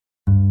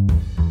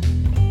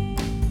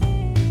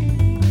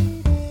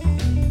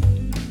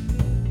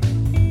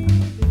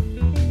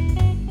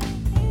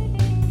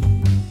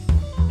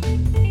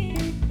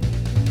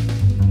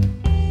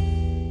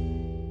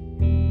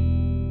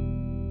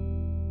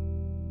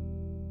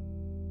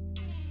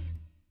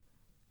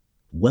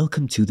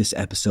Welcome to this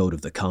episode of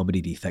the Comedy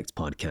Defects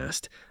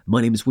podcast. My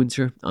name is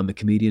Winter, I'm a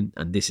comedian,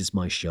 and this is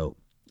my show.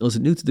 Those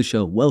new to the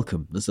show,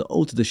 welcome. Those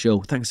old to the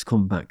show, thanks for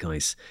coming back,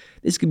 guys.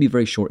 This is going to be a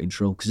very short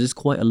intro because it's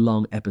quite a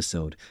long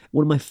episode.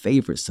 One of my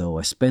favourites, though.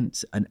 I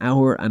spent an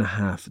hour and a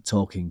half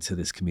talking to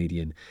this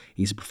comedian.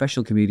 He's a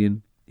professional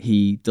comedian.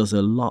 He does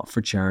a lot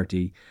for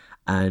charity.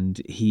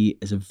 And he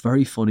is a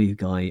very funny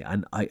guy,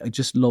 and I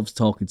just loved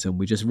talking to him.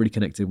 We just really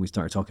connected, and we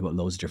started talking about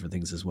loads of different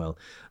things as well.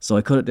 So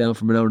I cut it down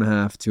from an hour and a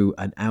half to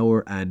an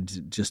hour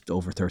and just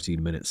over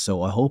 13 minutes.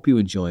 So I hope you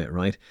enjoy it,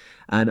 right?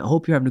 And I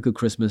hope you're having a good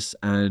Christmas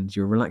and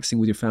you're relaxing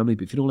with your family.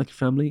 But if you don't like your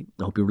family,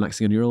 I hope you're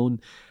relaxing on your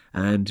own.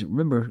 And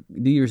remember,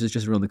 New Year's is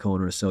just around the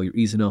corner, so you're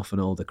easing off on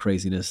all the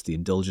craziness, the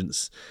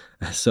indulgence.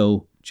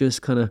 So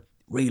just kind of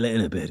reel it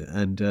in a bit,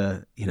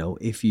 and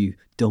if you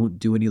don't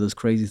do any of those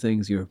crazy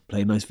things, you're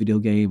playing a nice video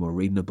game or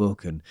reading a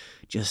book and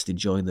just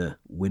enjoying the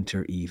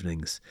winter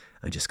evenings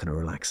and just kind of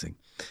relaxing.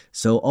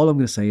 So all I'm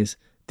going to say is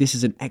this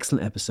is an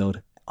excellent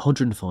episode,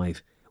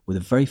 105, with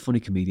a very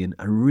funny comedian,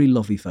 a really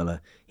lovely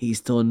fella.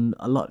 He's done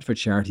a lot for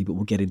charity, but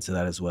we'll get into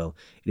that as well.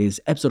 It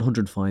is episode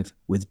 105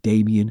 with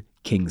Damian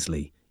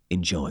Kingsley.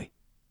 Enjoy.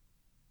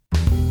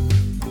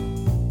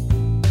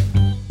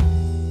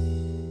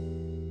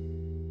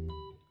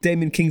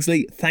 Damian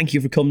Kingsley, thank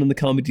you for coming on the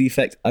Comedy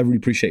Defect. I really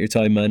appreciate your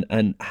time, man.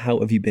 And how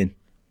have you been?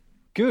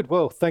 Good.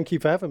 Well, thank you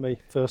for having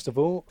me, first of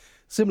all.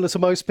 Similar to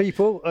most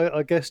people,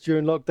 I guess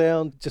during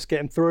lockdown, just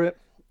getting through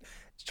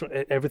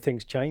it.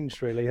 Everything's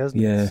changed, really,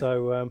 hasn't it?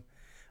 So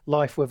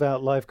life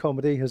without live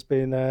comedy has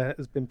been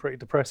pretty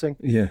depressing.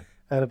 Yeah.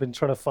 And I've been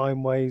trying to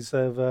find ways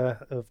of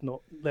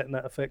not letting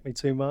that affect me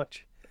too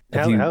much.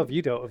 How have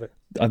you dealt with it?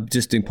 I'm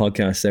just doing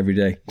podcasts every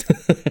day.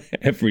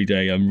 Every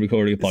day I'm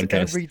recording a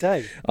podcast. Every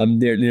day? I'm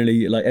there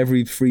nearly like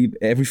every free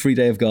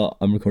day I've got,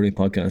 I'm recording a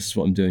podcast. That's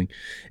what I'm doing.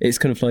 It's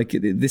kind of like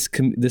this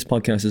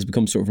podcast has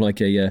become sort of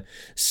like a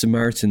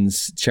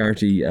Samaritan's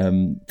charity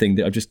thing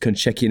that I just kind of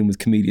check in with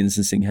comedians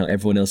and seeing how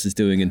everyone else is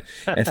doing, and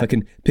if I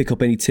can pick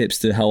up any tips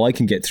to how I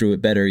can get through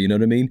it better, you know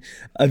what I mean?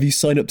 Have you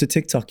signed up to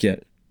TikTok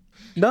yet?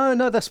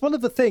 No, that's one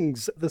of the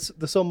things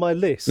that's on my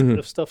list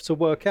of stuff to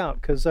work out,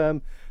 because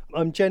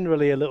I'm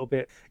generally a little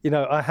bit,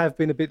 I have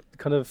been a bit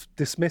kind of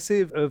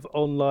dismissive of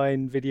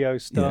online video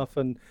stuff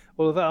and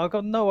all of that. I've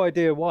got no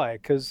idea why,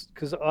 because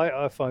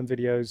I find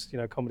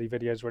videos, comedy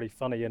videos really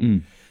funny,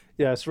 and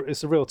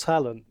it's a real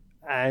talent.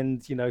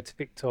 And,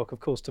 TikTok, of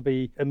course, to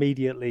be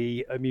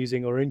immediately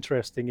amusing or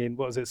interesting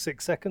in,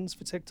 6 seconds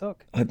for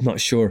TikTok? I'm not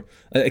sure.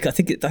 I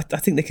think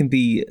they can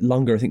be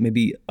longer. I think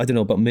maybe, I don't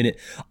know, about a minute.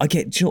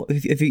 Do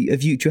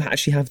you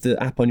actually have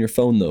the app on your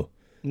phone, though?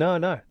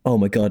 No. Oh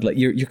my God! Like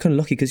you're kind of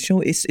lucky, because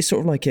it's sort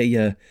of like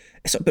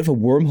it's a bit of a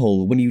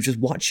wormhole. When you just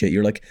watch it,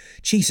 you're like,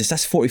 Jesus,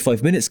 that's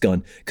 45 minutes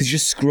gone, because you're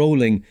just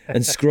scrolling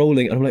and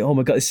scrolling, and I'm like, oh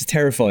my God, this is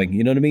terrifying.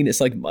 You know what I mean? It's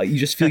like you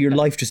just feel your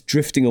life just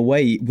drifting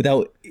away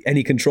without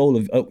any control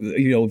of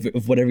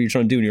whatever you're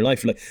trying to do in your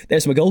life. You're like,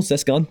 there's my goals.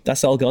 That's gone.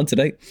 That's all gone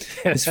today.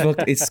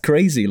 It's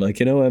crazy. Like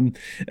it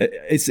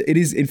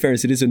is, in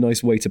fairness, it is a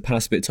nice way to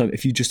pass a bit of time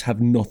if you just have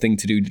nothing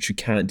to do, that you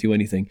can't do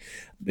anything.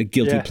 A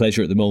guilty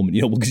pleasure at the moment,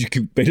 because you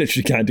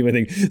literally can't do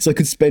anything. So I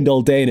could spend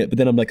all day in it, but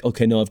then I'm like,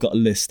 okay, no, I've got a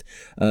list.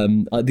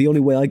 The only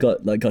way I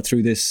got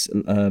through this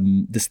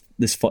the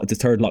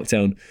third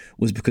lockdown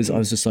was because I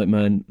was just like,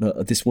 man,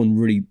 this one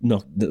really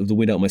knocked the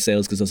wind out of my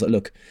sails, because I was like,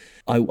 look,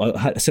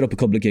 I set up a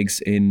couple of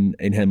gigs in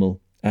Henlow,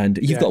 and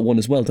you've got one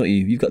as well, don't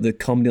you? You've got the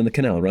Comedy on the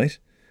Canal, right?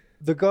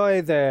 The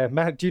guy there,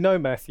 do you know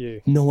Matthew?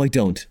 No, I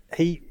don't.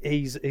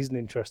 He's an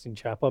interesting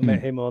chap. I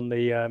met him on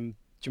the.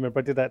 Do you remember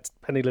I did that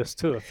Penniless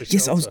tour for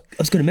Yes, I was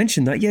going to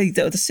mention that. Yeah,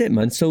 that's it,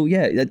 man. So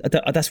yeah,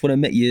 that's when I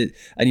met you,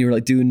 and you were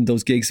like doing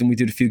those gigs, and we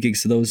did a few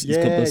gigs of those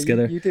couples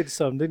together. You did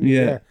some, didn't you?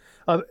 Yeah.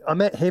 I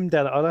met him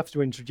down. I'll have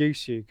to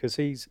introduce you, because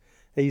he's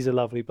a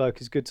lovely bloke.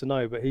 He's good to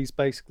know, but he's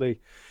basically.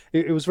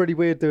 It was really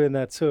weird doing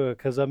that tour,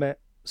 because I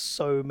met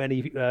so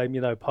many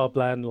pub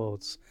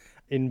landlords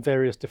in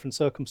various different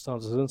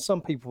circumstances, and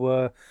some people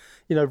were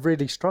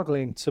really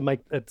struggling to make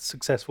a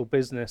successful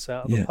business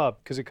out of the pub,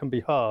 because it can be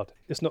hard.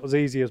 It's not as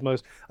easy as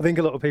most. I think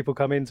a lot of people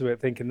come into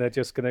it thinking they're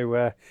just going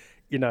to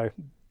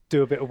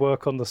do a bit of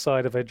work on the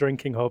side of their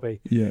drinking hobby.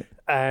 Yeah.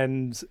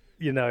 And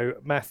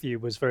Matthew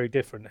was very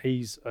different.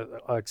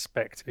 I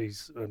expect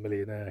he's a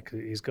millionaire, because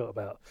he's got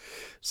about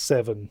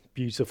 7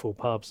 beautiful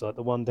pubs, like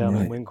the one down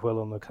in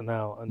Winkwell on the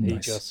canal, and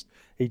nice.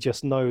 he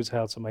just knows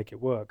how to make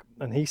it work.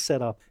 And he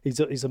set up. He's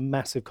a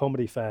massive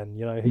comedy fan.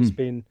 He's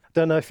been.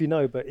 Don't know if you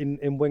know, but in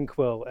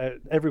Winkwell,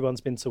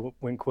 everyone's been to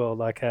Winkwell.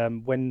 Like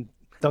when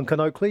Duncan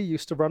Oakley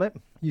used to run it,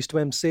 used to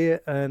MC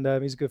it, and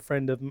he's a good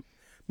friend of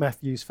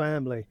Matthew's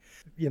family.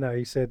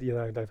 He said,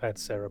 they've had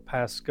Sarah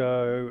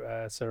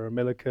Pascoe, Sarah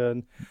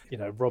Millican,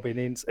 Robin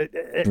Ince,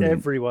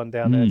 everyone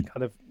down there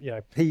kind of,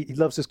 he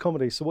loves his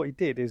comedy. So what he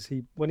did is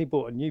when he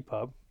bought a new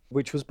pub,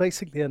 which was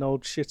basically an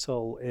old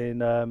shithole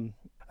in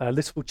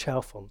Little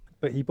Chalfont.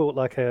 But he bought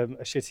like a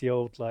shitty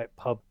old like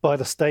pub by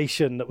the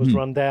station that was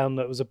run down.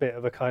 That was a bit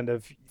of a kind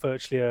of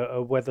virtually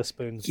a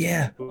Wetherspoons.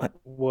 Yeah,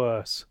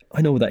 worse.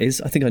 I know what that is.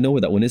 I think I know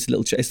where that one is.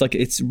 It's like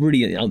it's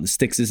really out in the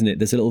sticks, isn't it?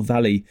 There's a little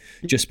valley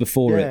just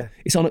before it.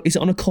 Is it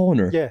on a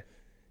corner? Yeah,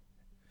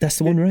 that's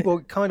the one, right?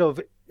 Well, kind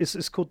of.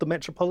 It's called the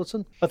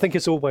Metropolitan. I think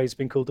it's always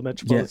been called the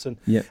Metropolitan.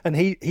 Yeah. And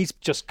he's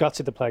just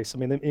gutted the place. I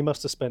mean, he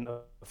must have spent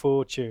a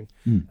fortune.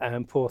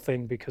 And poor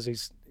thing, because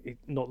he's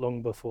not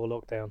long before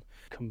lockdown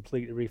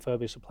completely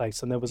refurbished the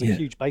place, and there was a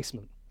huge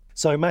basement.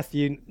 So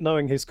Matthew,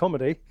 knowing his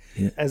comedy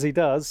as he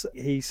does,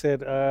 he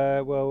said,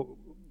 well,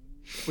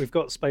 we've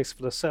got space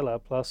for the cellar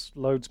plus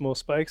loads more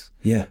space.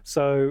 Yeah.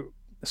 So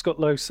it's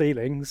got low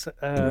ceilings,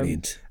 a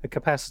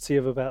capacity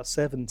of about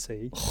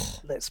 70.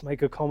 Let's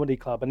make a comedy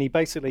club. And he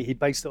based it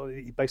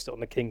on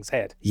the King's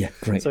Head. Yeah,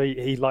 great. So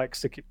he likes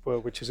to keep, well,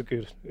 which is a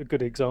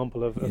good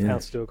example of how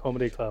to do a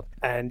comedy club.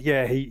 And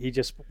he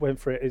just went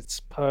for it. It's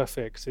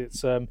perfect.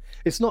 It's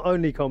not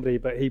only comedy,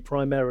 but he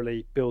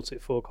primarily built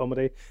it for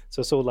comedy.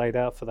 So it's all laid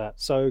out for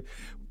that. So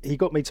he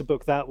got me to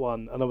book that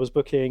one, and I was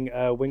booking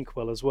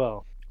Winkwell as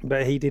well.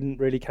 But he didn't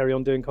really carry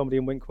on doing comedy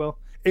in Winkwell.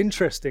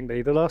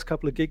 Interestingly, the last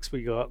couple of gigs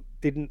we got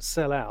didn't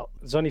sell out.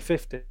 There's only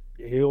 50.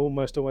 He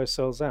almost always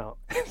sells out.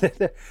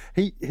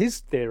 His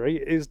theory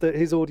is that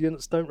his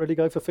audience don't really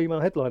go for female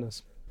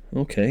headliners.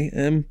 Okay.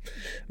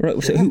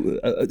 Right. So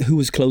who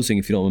was closing,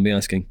 if you don't mind me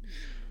asking?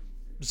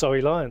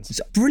 Zoe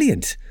Lyons.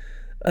 Brilliant.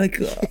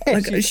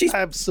 She's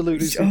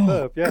absolutely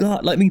superb. Yeah.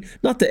 God, I mean,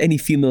 not that any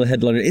female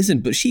headliner isn't,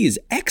 but she is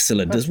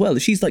excellent as well.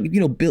 She's like,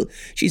 built.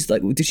 She's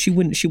like, did she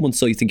win? She won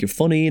So You Think You're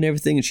Funny and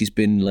everything, and she's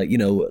been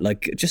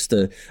like, just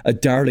a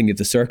darling of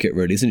the circuit,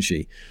 really, isn't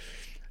she?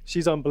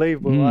 She's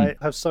unbelievable. I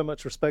have so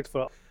much respect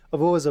for her.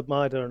 I've always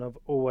admired her, and I've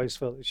always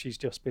felt that she's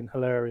just been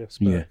hilarious.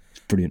 But yeah, it's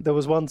brilliant. There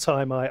was one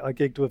time I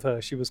gigged with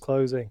her. She was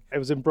closing. It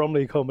was in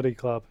Bromley Comedy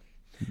Club,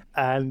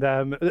 and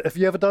have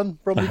you ever done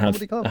Bromley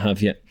Comedy Club? I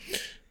have, yeah.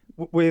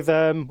 With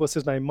what's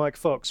his name, Mike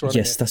Fox, right?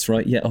 Yes, that's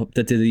right. Yeah,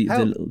 the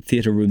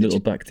theatre room,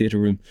 back theatre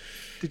room.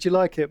 Did you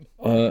like it?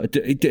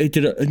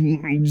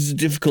 It's a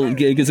difficult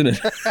gig, isn't it?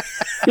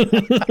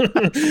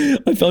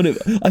 I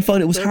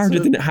found it was harder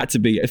than it had to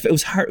be. If it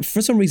was hard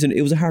for some reason,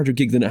 it was a harder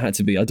gig than it had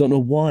to be. I don't know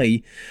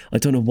why.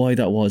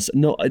 That was.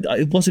 No,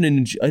 it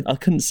wasn't. I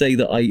couldn't say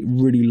that I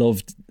really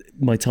loved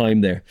my time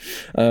there.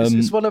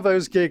 It's one of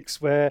those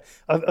gigs where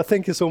I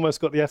think it's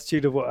almost got the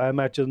attitude of what I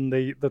imagine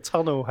the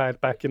Tunnel had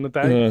back in the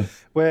day,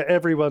 where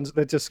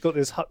they've just got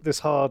this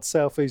hard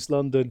Southeast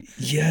London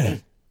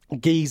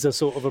geezer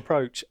sort of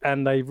approach,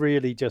 and they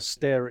really just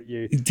stare at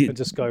you and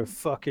just go,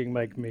 fucking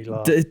make me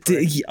laugh.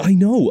 I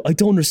know, I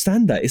don't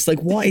understand that. It's like,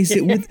 why is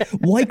it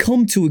why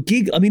come to a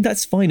gig? I mean,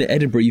 that's fine at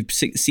Edinburgh, you've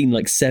seen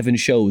like 7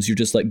 shows, you're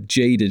just like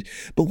jaded,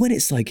 but when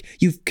it's like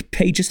you've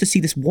paid just to see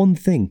this one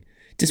thing,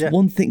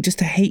 one thing, just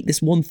to hate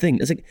this one thing.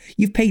 It's like,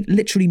 you've paid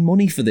literally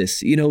money for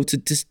this,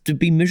 to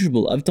be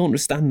miserable. I don't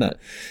understand that,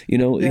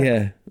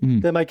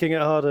 They're making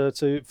it harder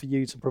for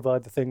you to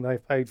provide the thing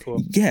they've paid for.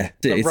 Yeah.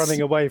 Like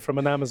running away from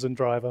an Amazon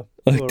driver.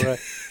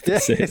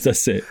 That's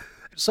it.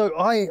 So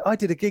I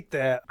did a gig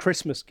there,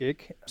 Christmas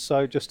gig.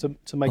 So just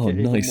to make it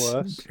even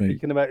worse, you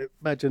can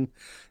imagine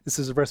this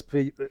is a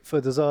recipe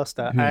for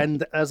disaster.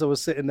 And as I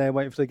was sitting there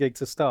waiting for the gig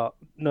to start,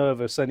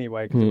 nervous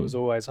anyway, because it was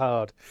always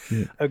hard,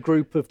 a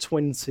group of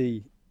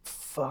 20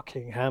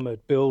 fucking hammered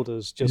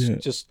builders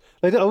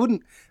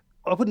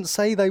I wouldn't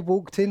say they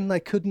walked in. They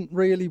couldn't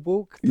really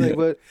walk.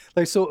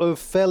 They sort of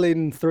fell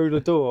in through the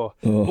door,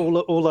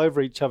 all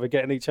over each other,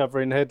 getting each other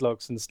in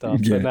headlocks and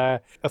stuff. And I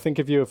think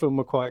a few of them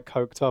were quite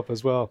coked up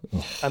as well.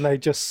 And they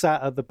just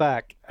sat at the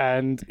back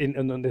and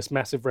on this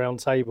massive round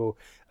table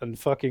and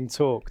fucking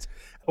talked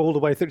all the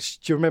way through.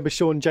 Do you remember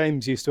Sean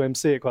James used to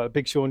MC it quite?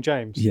 Big Sean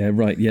James. Yeah,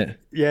 right. Yeah.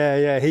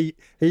 Yeah.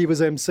 He was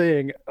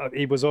MCing.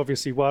 He was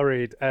obviously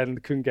worried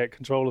and couldn't get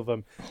control of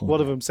them. One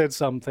of them said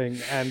something,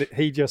 and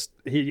he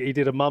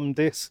did a mum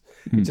diss.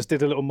 He just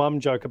did a little mum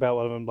joke about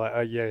one of them, like,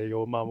 "Oh yeah,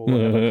 your mum," or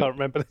whatever. I can't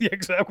remember the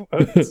exact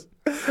words.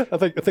 I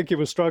think he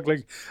was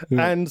struggling,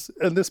 and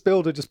this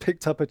builder just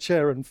picked up a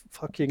chair and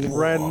fucking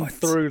ran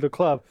through the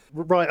club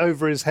right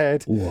over his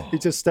head. Whoa. He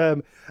just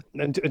and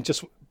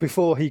just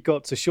before he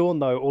got to Sean,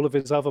 though, all of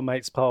his other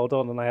mates piled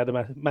on, and they had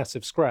a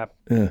massive scrap.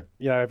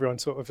 Everyone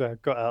sort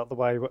of got out of the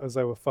way as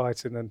they were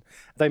fighting, and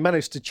they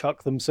managed to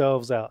chuck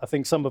themselves out. I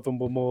think some of them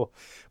were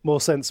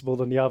more sensible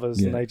than the others,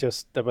 and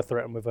they were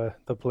threatened with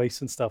the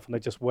police and stuff, and they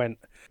just went.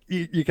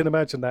 You can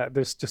imagine that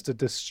there's just a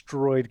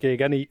destroyed gig.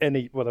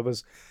 There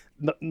was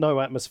no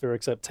atmosphere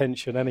except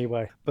tension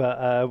anyway.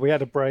 But we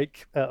had a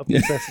break out of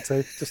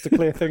necessity just to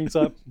clear things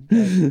up,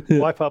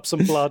 wipe up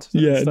some blood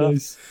and stuff.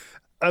 Nice.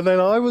 And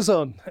then I was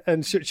on,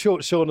 and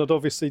Sean had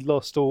obviously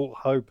lost all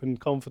hope and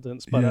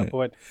confidence by that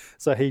point.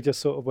 So he just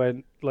sort of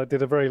went,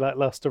 did a very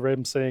lackluster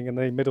emceeing in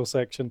the middle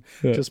section,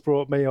 just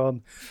brought me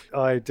on.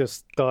 I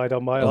just died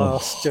on my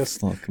arse,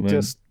 just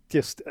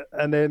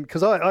and then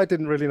because I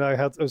didn't really know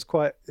how. It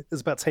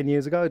was about 10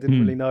 years ago. I didn't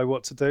really know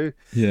what to do.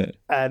 Yeah.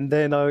 And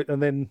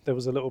then there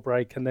was a little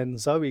break, and then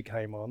Zoe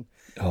came on,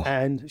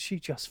 and she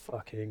just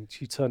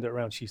she turned it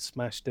around. She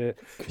smashed it.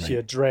 Great. She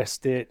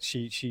addressed it.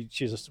 She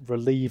just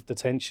relieved the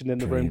tension in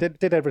the room.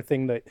 Did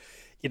everything that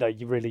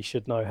you really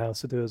should know how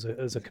to do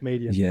as a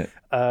comedian. Yeah.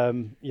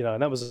 And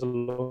that was a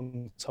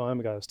long time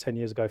ago. It was 10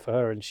 years ago for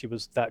her, and she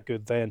was that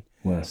good then.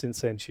 Wow.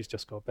 Since then, she's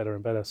just got better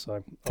and better.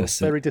 So I was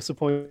very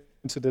disappointed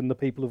in the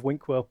people of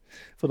Winkwell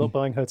for not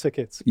buying her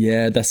tickets.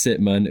 Yeah, that's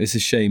it, man. It's a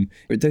shame.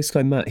 This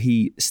guy Matt,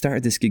 he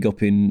started this gig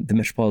up in the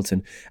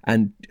Metropolitan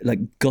and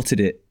gutted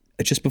it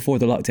just before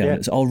the lockdown. Yeah.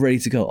 It's all ready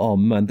to go. Oh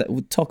man, that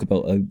would talk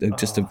about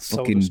just a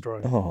fucking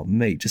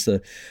mate, just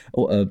a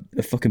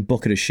fucking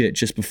bucket of shit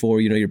just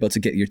before you're about to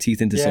get your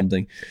teeth into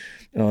something.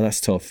 Oh,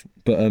 that's tough.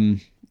 But so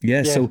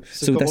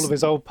he's got all of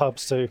his old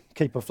pubs to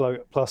keep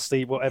afloat, plus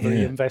whatever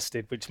he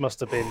invested, which must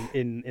have been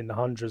in the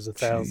hundreds of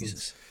thousands.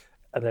 Jesus.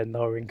 And then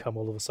no income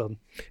all of a sudden.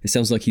 It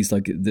sounds like he's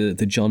like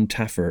the John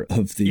Taffer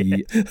of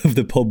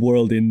the pub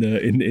world in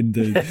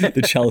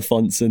the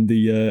Chalfonts and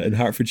the in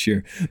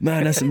Hertfordshire.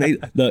 Man, that's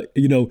amazing.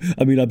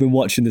 I've been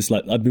watching this.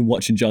 I've been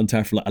watching John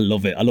Taffer. I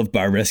love it. I love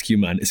Bar Rescue,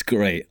 man. It's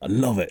great. I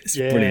love it. It's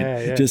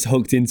brilliant. Yeah. Just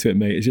hooked into it,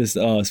 mate. It's just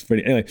it's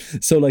brilliant. Anyway,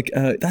 so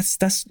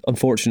that's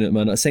unfortunate,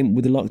 man. Same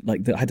with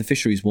I had the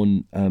fisheries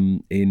one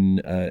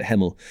in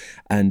Hemel,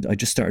 and I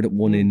just started at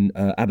one in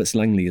Abbots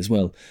Langley as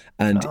well,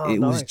 and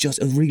it was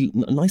just a really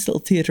nice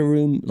little theatre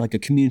room, like a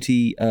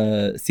community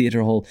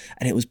theatre hall,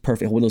 and it was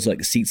perfect. One of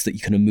those seats that you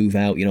kind of move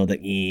out,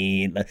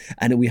 and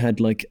then we had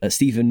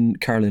Stephen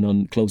Carlin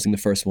on closing the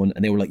first one,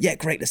 and they were like, yeah,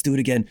 great, let's do it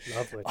again.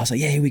 Lovely. I was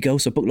like, yeah, here we go.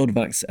 So I booked a load of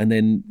acts, and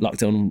then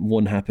lockdown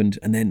 1 happened,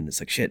 and then it's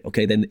like, shit,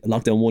 okay, then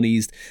lockdown 1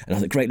 eased, and I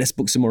was like, great, let's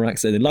book some more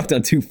acts, and then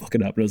lockdown 2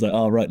 fucking happened. I was like,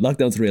 all right,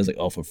 lockdown 3, I was like,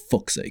 oh, for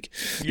fuck's sake,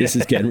 this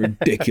is getting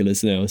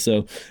ridiculous now.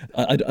 So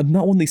I'm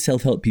not one of these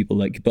self-help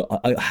people, but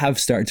I have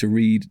started to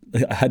read.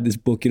 I had this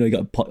book, I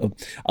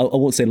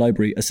won't say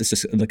library, it's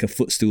just like a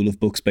footstool of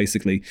books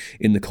basically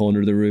in the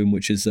corner of the room,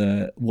 which is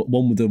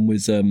one of them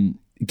was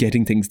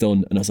Getting Things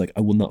Done, and I was like,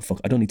 I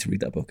don't need to read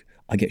that book.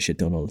 I get shit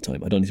done all the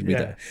time. I don't need to read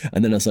that.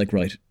 And then I was like,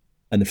 right.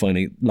 And then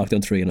finally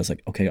lockdown 3, and I was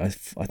like, okay, I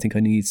think I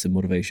need some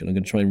motivation. I'm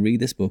going to try and read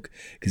this book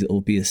because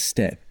it'll be a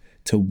step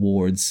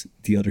towards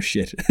the other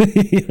shit.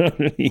 You know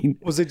what I mean?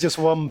 Was it just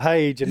one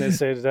page and it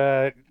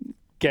said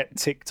get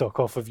TikTok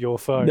off of your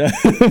phone?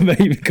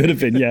 Maybe it could have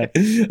been, yeah.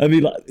 I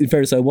mean, in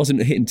fairness, I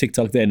wasn't hitting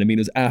TikTok then. I mean,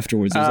 it was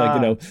afterwards. It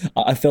was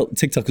I felt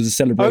TikTok was a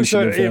celebration.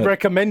 Oh, so it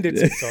recommended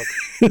TikTok.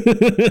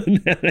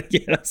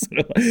 Yeah, that's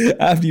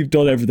after you've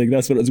done everything,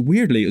 that's what it was.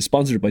 Weirdly, it was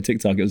sponsored by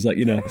TikTok. It was like,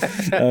 yeah,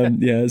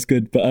 it's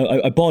good.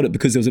 But I bought it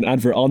because there was an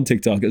advert on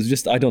TikTok. It was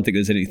just, I don't think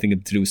there's anything to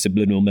do with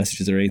subliminal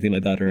messages or anything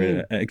like that,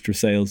 or extra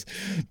sales.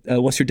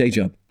 What's your day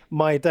job?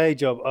 My day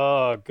job?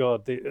 Oh,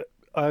 God.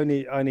 I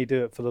only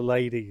do it for the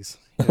ladies.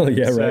 Oh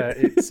yeah, right.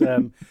 It's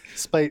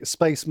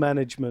space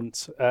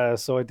management.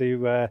 So I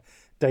do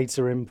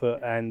data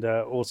input and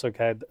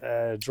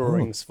AutoCAD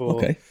drawings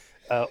for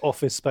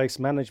office space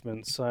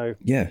management. So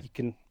you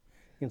can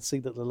see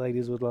that the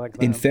ladies would like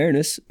that. In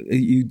fairness,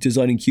 you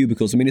designing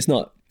cubicles. I mean, it's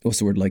not what's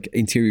the word,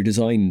 interior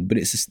design, but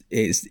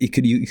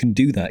you can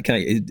do that.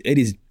 It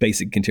is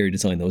basic interior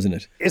design, though, isn't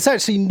it? It's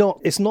actually not.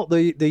 It's not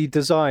the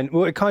design.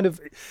 Well, it kind of.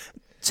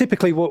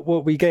 Typically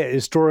what we get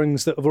is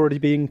drawings that have already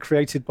been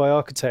created by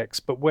architects,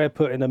 but we're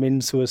putting them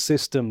into a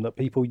system that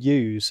people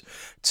use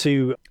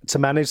to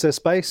manage their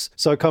space.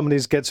 So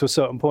companies get to a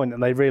certain point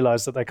and they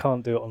realise that they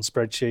can't do it on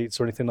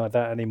spreadsheets or anything like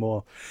that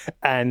anymore.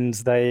 And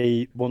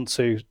they want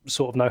to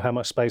sort of know how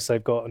much space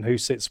they've got and who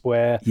sits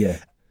where. Yeah.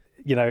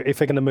 If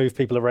they're going to move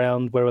people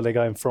around, where are they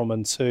going from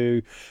and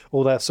to,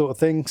 all that sort of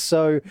thing.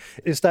 So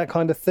it's that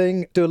kind of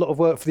thing. Do a lot of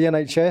work for the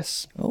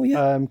NHS. Oh,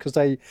 yeah. Because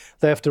they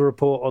have to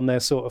report on their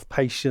sort of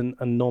patient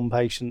and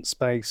non-patient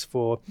space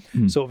for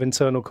sort of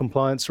internal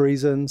compliance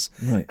reasons.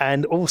 Right.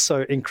 And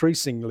also,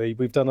 increasingly,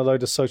 we've done a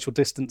load of social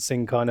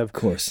distancing kind of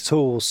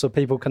tools so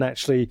people can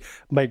actually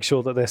make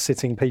sure that they're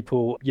sitting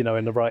people,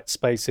 in the right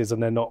spaces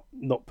and they're not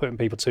putting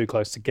people too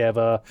close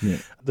together. Yeah.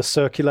 The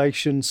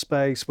circulation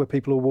space where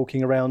people are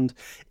walking around,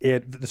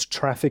 the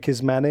traffic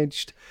is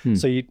managed,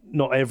 so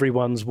not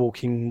everyone's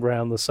walking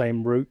around the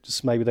same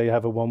routes. Maybe they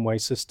have a one-way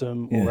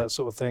system, all that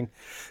sort of thing.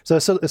 So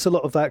it's a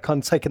lot of that,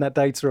 kind of taking that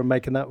data and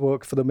making that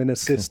work for them in a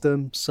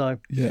system. So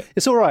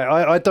it's all right.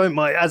 I don't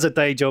mind. As a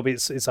day job,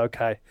 it's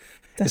okay.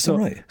 That's all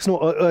right. It's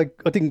not.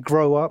 I didn't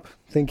grow up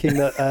thinking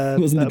that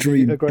it wasn't the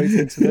dream. A great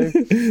thing to do.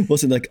 It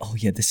wasn't like, oh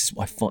yeah, this is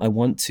what I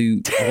want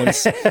to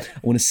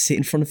sit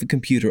in front of a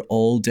computer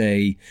all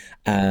day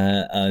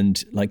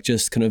and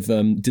just kind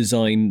of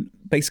design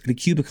basically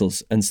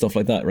cubicles and stuff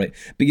like that, right?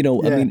 But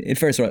I mean, in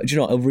fairness, right, do you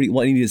know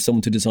what I need is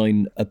someone to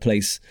design a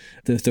place.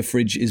 The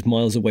fridge is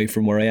miles away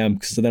from where I am,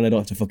 because then I don't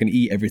have to fucking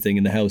eat everything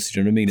in the house. Do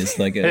you know what I mean? It's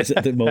like it's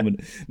at the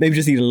moment, maybe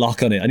just need a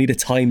lock on it. I need a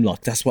time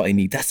lock. That's what I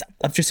need.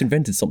 I've just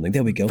invented something.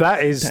 There we go.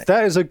 That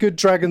is a good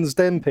Dragon's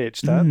Den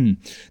pitch. That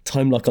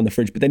time lock on the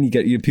fridge. But then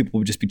people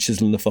would just be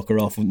chiseling the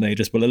fucker off, wouldn't they?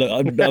 Just, well, look,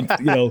 I'm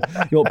you know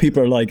what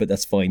people are like, but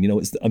that's fine.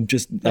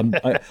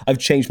 I've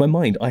changed my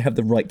mind. I have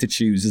the right to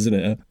choose, isn't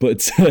it?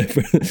 But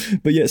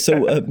yeah.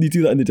 So you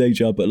do that in the day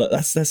job, but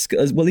that's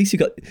well. At least you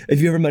got. Have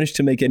you ever managed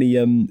to make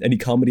any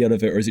comedy out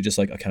of it, or is it just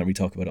like I can't really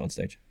talk about it on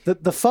stage?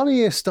 The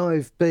funniest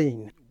I've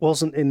been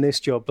wasn't in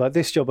this job. Like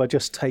this job, I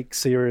just take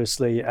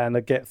seriously and I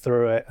get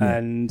through it,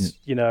 and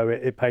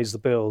it pays the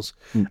bills.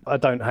 I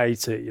don't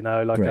hate it.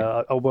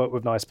 I work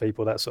with nice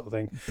people, that sort of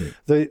thing.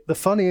 The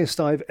funniest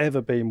I've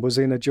ever been was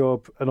in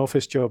an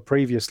office job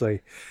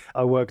previously.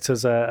 I worked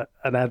as an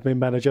admin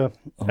manager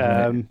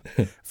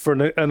for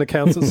an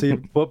accountancy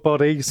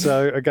body.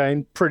 So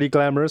again, pretty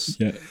glamorous.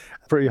 Yeah.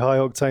 Pretty high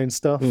octane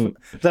stuff.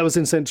 That was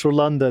in central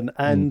London,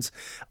 and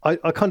I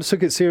kind of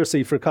took it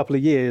seriously for a couple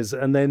of years,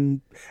 and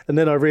then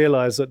I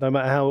realised that no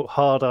matter how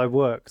hard I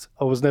worked,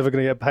 I was never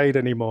going to get paid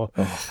anymore.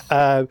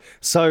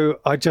 So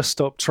I just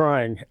stopped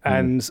trying,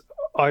 and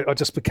I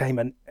just became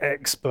an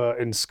expert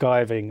in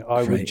skiving.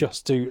 I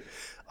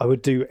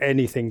would do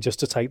anything just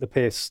to take the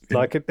piss.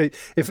 Like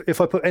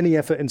if I put any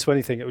effort into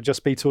anything, it would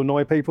just be to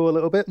annoy people a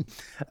little bit,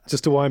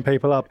 just to wind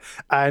people up.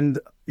 And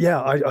yeah,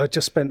 I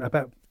just spent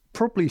about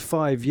probably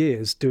 5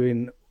 years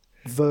doing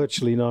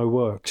virtually no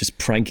work, just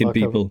pranking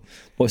people.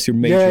 What's your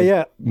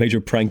major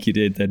prank you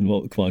did then?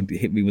 Come on,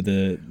 hit me with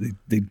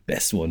the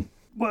best one.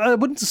 Well, I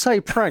wouldn't say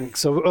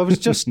pranks. I was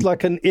just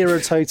like an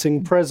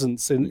irritating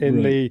presence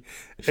in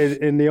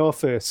the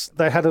office.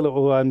 They had a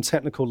little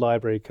technical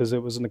library because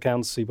it was an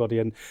accountancy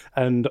body,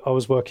 and I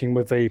was working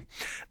with the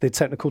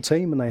technical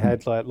team, and they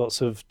had like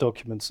lots of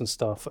documents and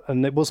stuff,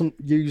 and it wasn't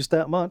used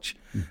that much.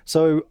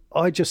 So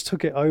I just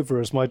took it over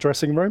as my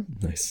dressing room.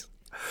 Nice.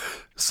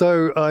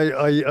 So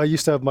I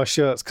used to have my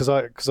shirts because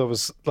I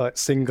was like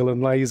single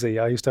and lazy.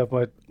 I used to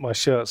have my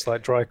shirts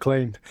like dry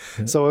cleaned.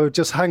 Yeah. So I would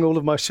just hang all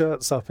of my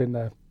shirts up in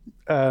there.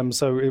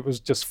 So it was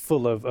just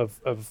full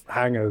of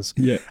hangers,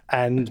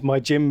 and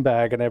my gym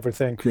bag and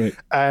everything. Great.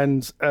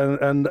 And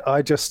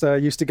I just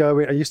used to go.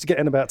 I used to get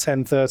in about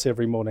 10:30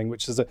 every morning,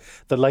 which is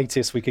the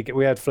latest we could get.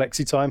 We had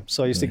flexi time,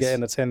 so I used to get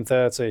in at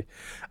 10:30,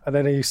 and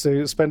then I used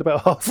to spend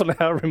about half an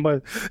hour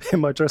in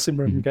my dressing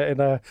room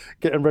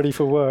getting ready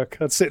for work.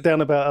 I'd sit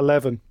down about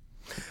 11.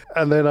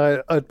 And then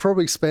I'd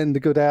probably spend a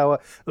good hour.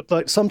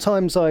 Like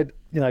sometimes I'd,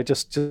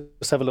 just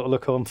have a little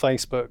look on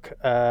Facebook,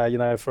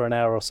 for an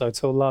hour or so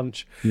till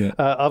lunch. Yeah.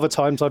 Other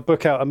times I'd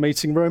book out a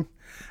meeting room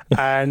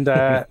and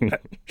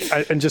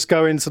just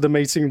go into the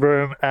meeting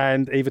room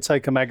and either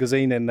take a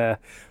magazine in there,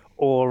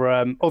 or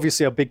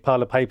obviously a big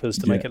pile of papers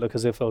to make it look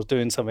as if I was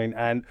doing something.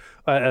 And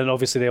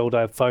obviously they all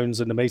have phones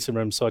in the meeting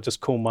room, so I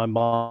just call my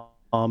mom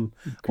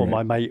or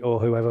my mate or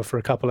whoever for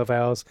a couple of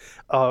hours.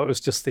 It was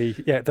just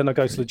then I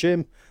go to the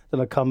gym, then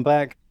I come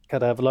back,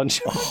 gotta have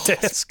lunch at the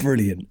desk.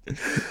 Brilliant.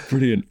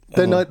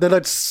 Then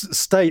I'd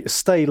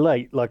stay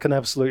late like an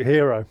absolute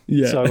hero.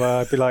 Yeah. So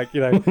I'd be like,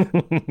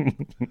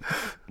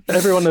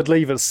 everyone would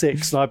leave at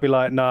 6, and I'd be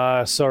like,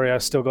 nah, sorry, I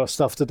still got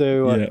stuff to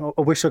do. Yeah.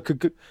 I wish I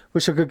could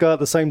go at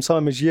the same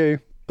time as you.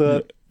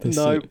 But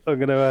no, I'm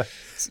going to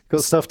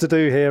got stuff to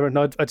do here, and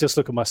I just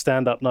look at my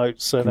stand-up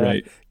notes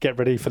and get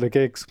ready for the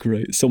gigs.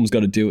 Great. Someone's got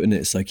to do it, and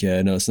it's like,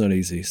 it's not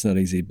easy. It's not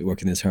easy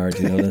working this hard,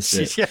 that's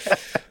it.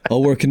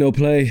 All work and no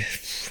play,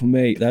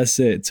 mate, that's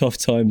it. Tough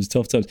times.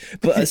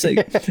 But I say,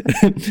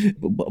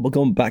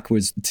 going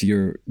backwards to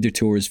your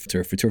tours for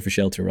Tour for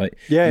Shelter, right?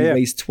 Yeah, you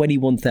raised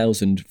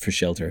 21,000 for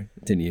Shelter,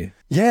 didn't you?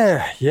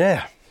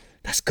 Yeah.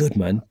 That's good,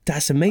 man.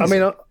 That's amazing. I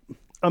mean,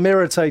 I'm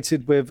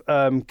irritated with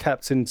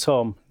Captain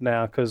Tom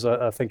now because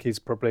I think he's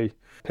probably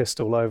pissed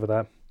all over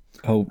that.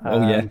 But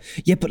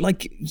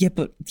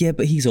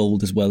he's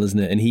old as well, isn't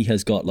it? And he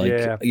has got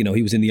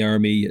he was in the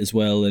army as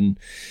well, and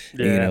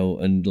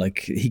and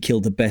like he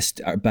killed the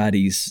best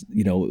baddies,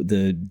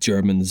 the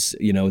Germans,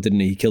 didn't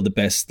he? He killed the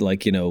best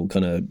kind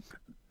of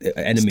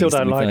enemies. Still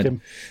don't like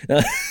him.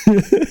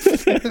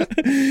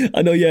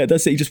 I know. Yeah,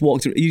 that's it. He just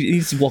walked. He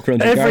needs to walk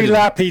around. Every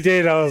lap he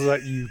did, I was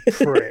like, you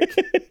prick.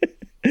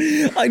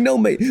 I know,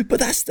 mate, but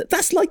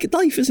that's like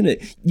life, isn't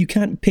it? You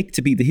can't pick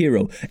to be the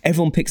hero.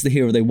 Everyone picks the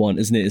hero they want,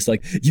 isn't it? It's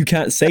like you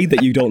can't say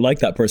that you don't like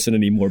that person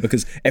anymore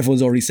because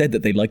everyone's already said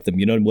that they like them.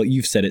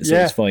 You've said it, so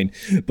it's fine.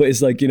 But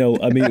it's like,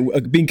 I mean,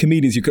 being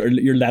comedians,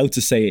 you're allowed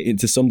to say it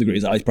to some degree.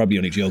 I was probably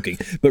only joking,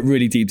 but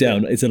really deep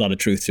down, it's a lot of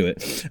truth to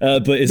it.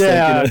 But it's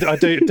I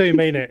do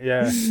mean it.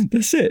 Yeah,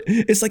 that's it.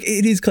 It's like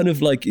it is kind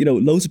of like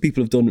loads of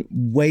people have done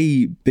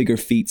way bigger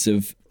feats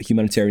of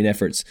humanitarian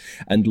efforts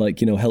and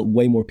helped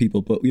way more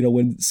people. But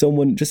when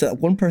someone, just that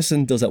one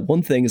person does that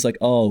one thing, is like,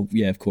 oh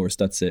yeah, of course,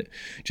 that's it.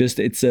 It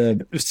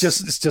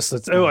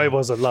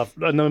was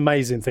an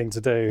amazing thing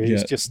to do.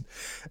 It's just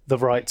the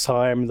right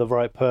time, the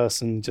right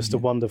person, just a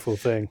wonderful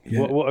thing.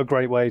 Yeah. What a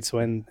great way to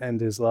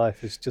end his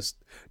life. It's just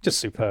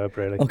superb,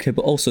 really. Okay,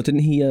 but also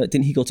didn't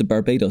he go to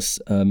Barbados?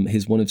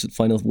 One of his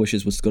final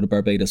wishes was to go to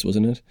Barbados,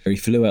 wasn't it? Or he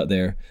flew out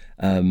there.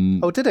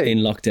 Did he? In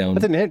lockdown.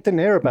 I didn't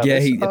hear about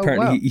this.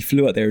 Yeah, he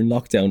flew out there in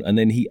lockdown, and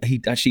then he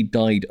actually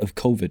died of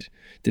COVID,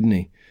 didn't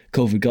he?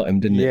 COVID got him,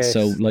 didn't it?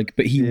 So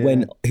but he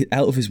went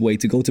out of his way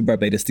to go to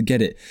Barbados to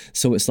get it.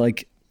 So it's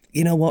like,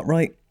 you know what,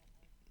 right?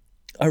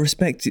 I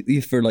respect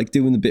you for like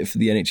doing the bit for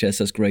the NHS.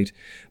 That's great,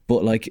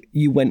 but like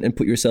you went and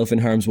put yourself in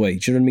harm's way.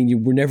 Do you know what I mean? You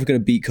were never going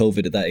to beat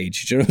COVID at that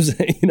age. Do you know what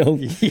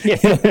I'm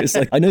saying? It's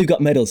like, I know you've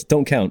got medals.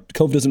 Don't count.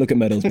 COVID doesn't look at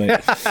medals,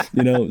 mate.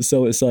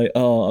 So it's like,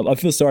 oh, I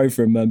feel sorry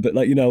for him, man. But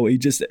like, he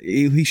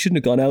shouldn't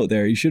have gone out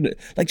there. He shouldn't.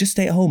 Like, just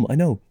stay at home. I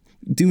know.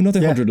 Do another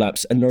 100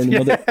 laps and learn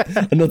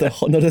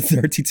another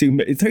 32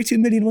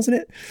 million, wasn't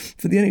it,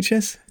 for the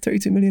NHS?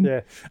 32 million.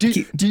 Yeah.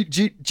 Do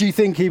you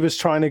think he was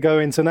trying to go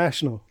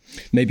international?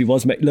 Maybe it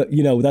was, mate. Look,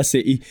 that's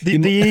it.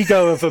 The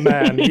ego of a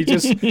man. He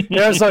just,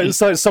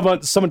 it's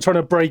like someone trying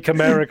to break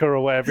America or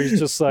whatever. He's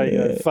just like,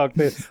 fuck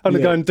this. I'm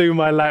gonna go and do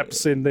my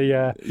laps in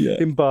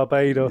in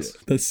Barbados.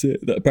 Yeah, that's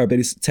it.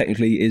 Barbados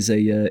technically is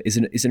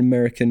an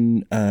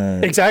American.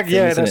 Exactly.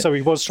 Thing, Yeah. So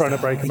he was trying to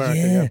break America.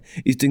 Yeah.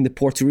 He's doing the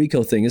Puerto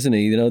Rico thing, isn't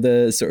he?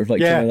 The sort of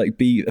like trying to like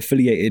be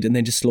affiliated and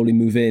then just slowly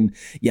move in.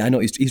 Yeah, I know.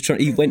 He's trying.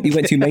 He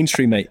went too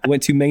mainstream, mate. He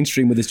went too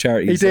mainstream with his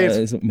charities. He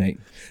did, mate.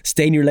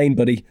 Stay in your lane,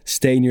 buddy.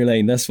 Stay in your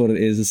lane. That's what it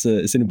is.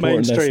 It's an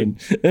important mainstream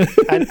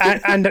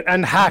lesson.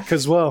 and hack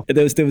as well.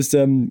 There was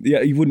I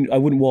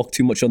wouldn't walk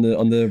too much on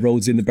the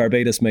roads in the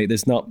Barbados, mate.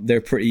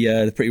 They're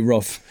pretty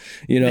rough,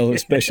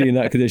 especially in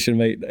that condition,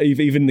 mate.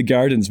 Even the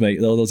gardens,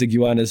 mate. Those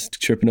iguanas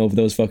tripping over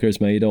those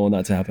fuckers, mate. You don't want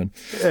that to happen.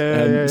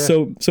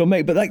 So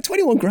mate, but like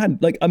 21 grand,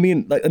 like, I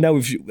mean, like now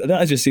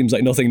that just seems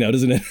like nothing now,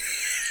 doesn't it?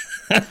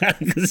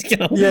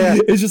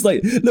 It's just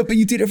like, look, but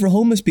you did it for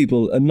homeless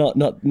people and not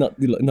the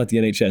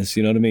NHS.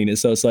 You know what I mean?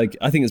 So it's like,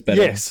 I think it's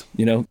better. Yes.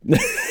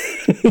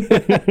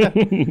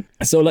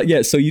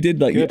 So you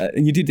did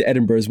and you did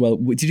Edinburgh as well.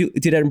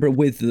 Did Edinburgh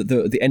with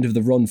the end of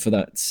the run for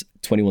that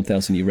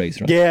 21,000 you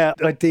raised, right? Yeah,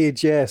 I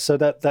did. Yeah, so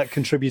that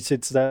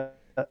contributed to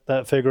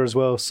that figure as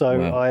well. So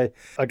wow.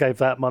 I gave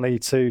that money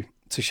to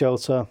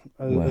Shelter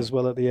as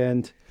well at the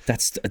end.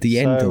 That's at the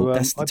end, though.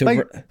 That's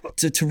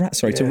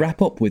to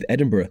wrap up with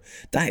Edinburgh.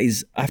 That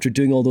is, after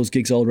doing all those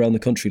gigs all around the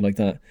country like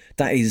that.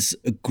 That is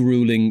a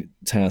grueling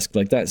task.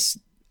 Like, that's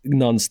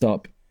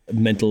non-stop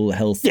mental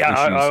health issues.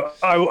 I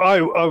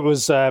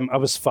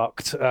was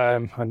fucked. I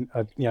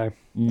don't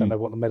know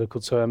what the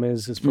medical term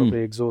is. It's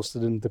probably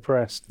exhausted and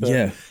depressed.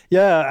 But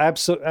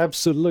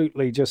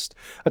absolutely. Just,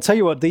 I tell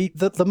you what,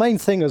 the main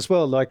thing as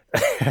well. Like,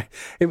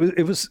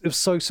 it was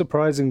so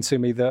surprising to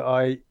me that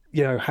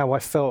how I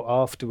felt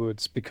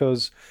afterwards,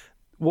 because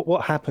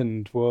what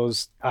happened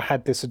was I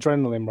had this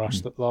adrenaline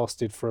rush that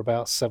lasted for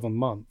about 7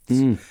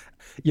 months.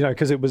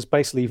 Because it was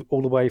basically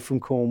all the way from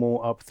Cornwall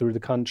up through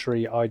the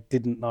country. I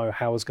didn't know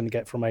how I was going to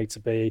get from A to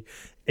B,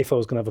 if I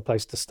was going to have a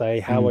place to stay,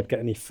 how I'd get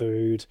any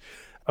food.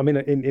 I mean,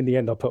 in the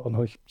end, I put on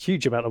a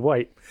huge amount of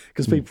weight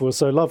because people were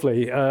so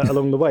lovely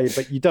along the way.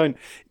 But you don't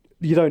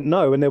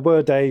know. And there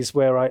were days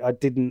where I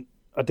didn't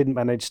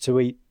manage to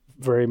eat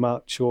very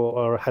much,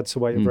 or had to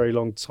wait a very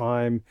long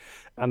time.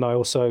 And I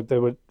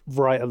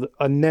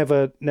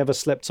never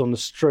slept on the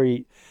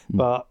street,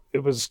 but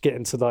it was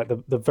getting to like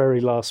the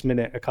very last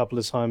minute a couple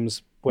of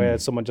times where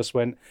someone just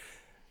went,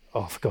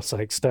 oh, for God's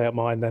sake, stay at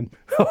mine then.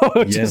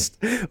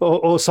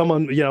 or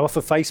someone, off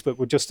of Facebook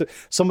would just,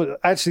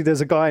 actually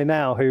there's a guy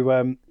now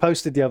who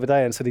posted the other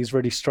day and said he's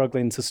really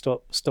struggling to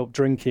stop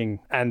drinking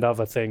and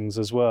other things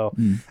as well.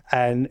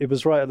 And it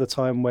was right at the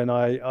time when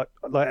I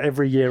like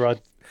every year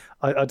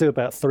I do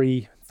about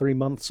three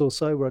months or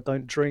so where I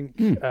don't drink.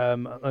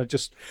 I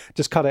just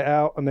cut it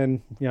out and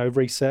then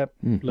reset,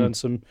 learn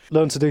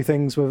to do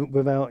things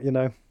without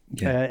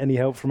any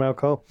help from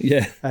alcohol.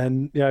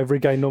 And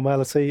regain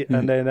normality,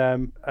 and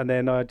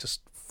then I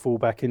just fall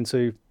back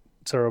into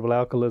terrible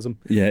alcoholism.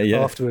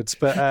 Afterwards.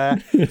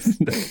 But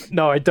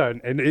no, I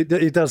don't, and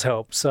it does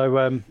help.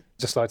 So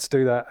just like to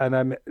do that.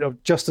 And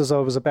just as I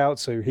was about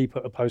to, he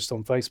put a post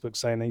on Facebook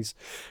saying he's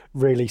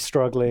really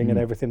struggling and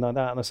everything like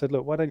that. And I said,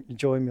 look, why don't you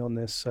join me on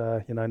this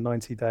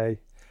 90-day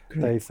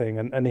thing?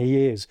 And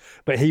he is.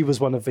 But he was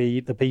one of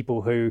the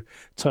people who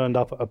turned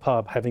up at a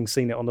pub, having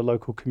seen it on the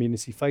local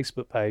community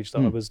Facebook page,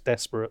 that I was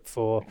desperate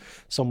for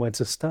somewhere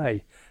to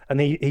stay.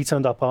 And he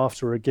turned up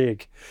after a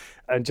gig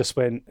and just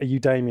went, are you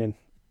Damian?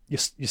 You're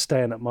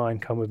staying at mine,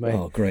 come with me.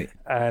 Oh, great.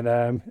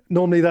 And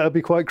normally that would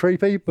be quite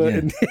creepy, but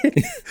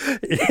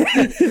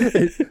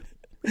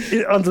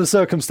under the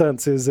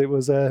circumstances, it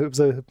was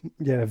a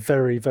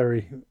very,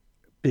 very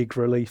big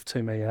relief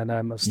to me. And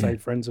I've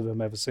stayed friends with him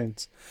ever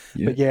since.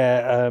 But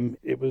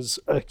it was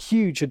a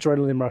huge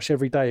adrenaline rush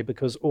every day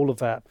because all of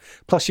that.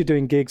 Plus you're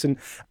doing gigs, and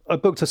I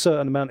booked a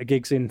certain amount of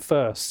gigs in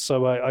first.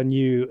 So I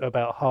knew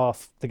about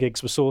half the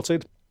gigs were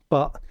sorted,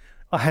 but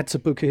I had to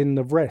book in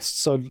the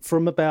rest. So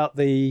from about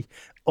the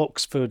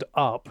Oxford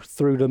up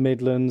through the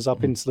Midlands,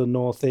 up into the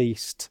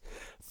northeast,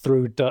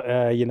 through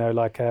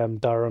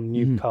Durham,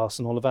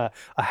 Newcastle, and all of that,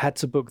 I had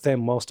to book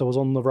them whilst I was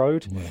on the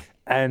road. Wow.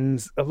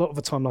 And a lot of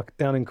the time, like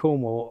down in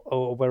Cornwall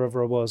or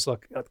wherever I was,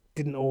 like I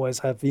didn't always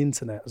have the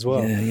internet as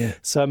well. Yeah.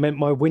 So it meant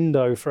my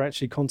window for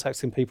actually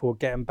contacting people or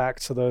getting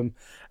back to them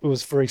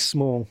was very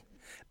small.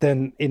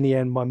 Then in the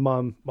end, my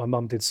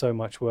mum did so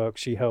much work.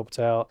 She helped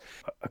out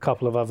a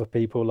couple of other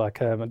people.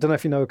 Like, I don't know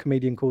if you know a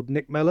comedian called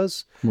Nick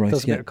Mellors,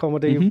 does a bit of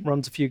comedy,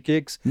 runs a few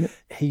gigs. Yeah.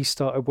 He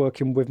started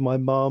working with my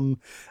mum.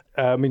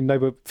 I mean, they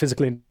were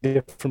physically in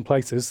different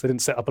places. They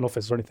didn't set up an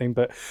office or anything,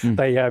 but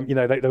they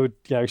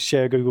would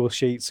share Google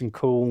Sheets and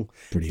call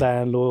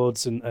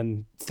landlords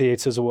and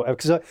theatres or whatever.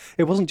 Because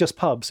it wasn't just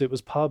pubs; it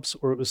was pubs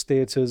or it was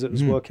theatres. It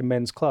was working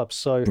men's clubs.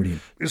 So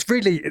it's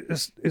really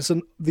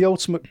the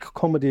ultimate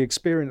comedy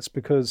experience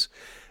because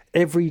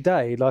every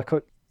day, like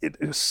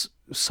it's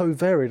so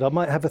varied. I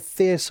might have a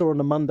theatre on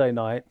a Monday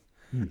night,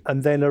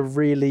 and then a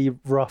really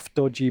rough,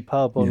 dodgy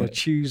pub on a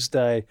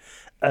Tuesday,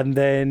 and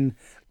then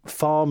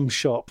farm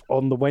shop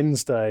on the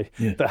Wednesday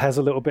that has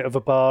a little bit of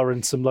a bar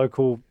and some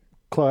local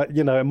client,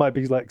 it might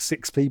be like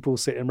 6 people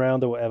sitting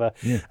around or whatever.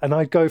 And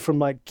I'd go from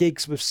like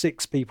gigs with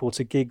 6 people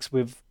to gigs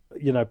with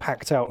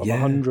packed out of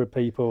 100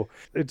 people.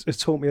 It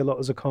taught me a lot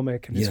as a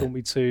comic, and it taught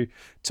me to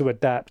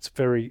adapt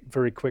very,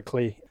 very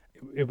quickly.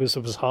 It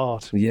was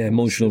hard. Yeah,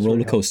 emotional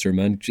roller coaster,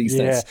 man.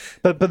 Jeez,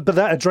 but that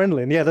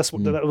adrenaline, that's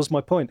what that was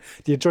my point.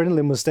 The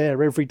adrenaline was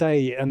there every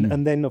day,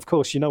 and then of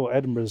course you know what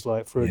Edinburgh's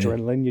like for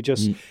adrenaline. You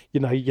just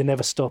you're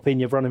never stopping.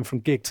 You're running from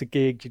gig to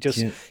gig. You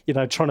just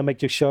trying to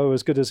make your show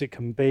as good as it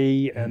can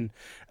be, and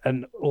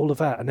all of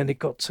that. And then it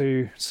got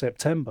to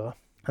September,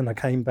 and I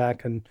came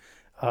back and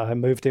I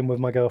moved in with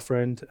my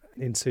girlfriend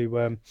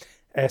into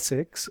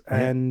Essex,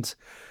 and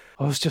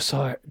I was just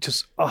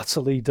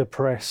utterly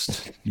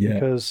depressed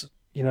because.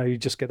 You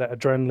just get that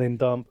adrenaline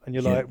dump and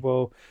you're like,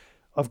 well,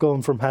 I've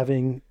gone from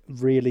having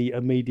really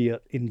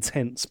immediate,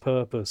 intense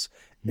purpose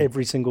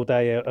every single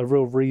day, a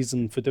real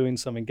reason for doing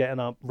something,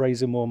 getting up,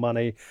 raising more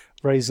money,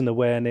 raising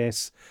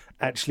awareness,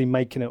 actually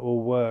making it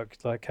all work.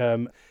 Like,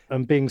 and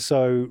being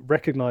so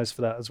recognized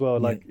for that as well.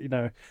 Like,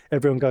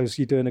 everyone goes,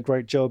 you're doing a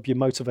great job. You're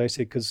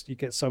motivated because you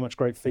get so much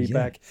great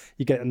feedback.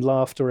 You're getting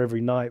laughter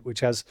every night,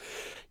 which has...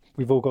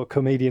 We've all got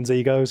comedians'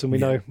 egos, and we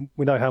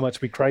know how much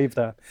we crave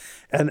that,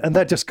 and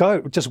that just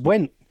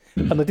went,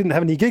 and I didn't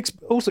have any gigs.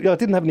 Also, I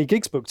didn't have any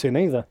gigs booked in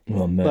either.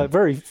 Oh man, like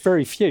very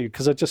very few,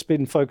 because I'd just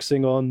been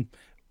focusing on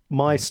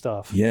my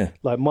stuff.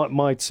 Like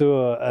my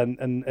tour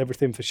and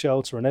everything for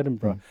Shelter in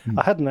Edinburgh.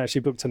 I hadn't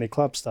actually booked any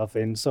club stuff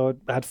in, so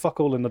I had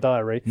fuck all in the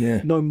diary.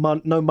 No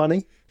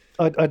money.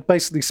 I'd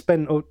basically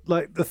spent,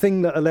 like, the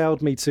thing that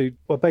allowed me to,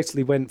 I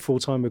basically went full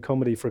time with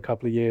comedy for a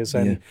couple of years,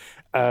 and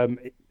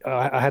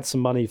I had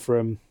some money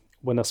from.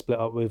 When I split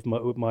up with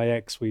my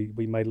ex, we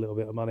made a little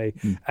bit of money,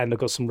 and I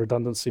got some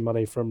redundancy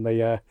money from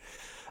that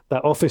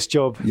office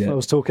job I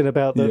was talking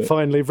about that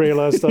finally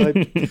realised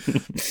I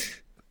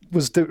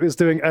was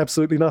doing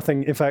absolutely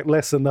nothing. In fact,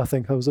 less than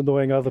nothing. I was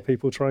annoying other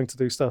people trying to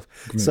do stuff.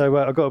 Great. So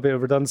I got a bit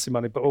of redundancy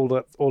money, but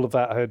all of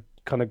that had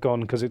kind of gone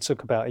because it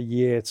took about a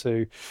year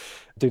to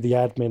do the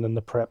admin and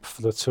the prep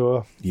for the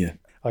tour.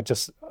 I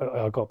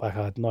got back.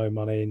 I had no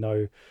money,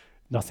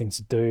 nothing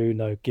to do,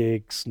 no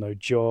gigs, no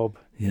job,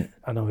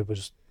 and I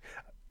was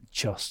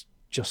just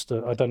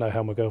I don't know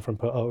how my girlfriend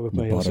put up with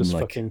me. I was just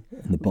fucking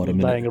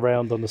laying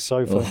around on the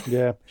sofa.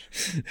 I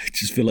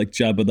just feel like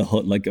Jabba the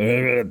Hutt, like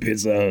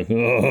pizza.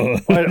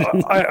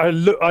 I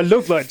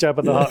look like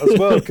Jabba the Hutt as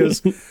well,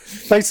 because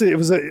basically it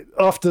was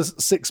after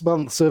 6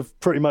 months of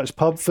pretty much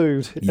pub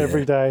food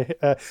every day.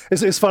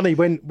 It's funny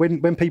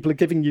when people are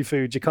giving you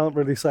food, you can't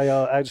really say,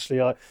 "Oh, actually,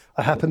 I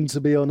happen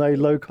to be on a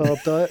low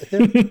carb diet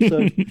here."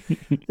 So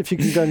if you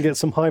can go and get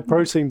some high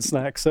protein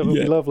snacks, that would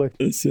be lovely.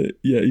 That's it.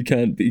 Yeah, you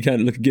can't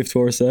look a gift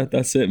horse there.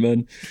 That's it,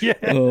 man.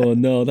 Oh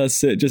no,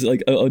 that's it. Just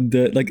like on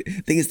the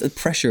thing is, the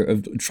pressure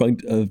of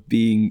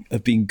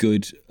being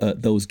good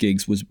at those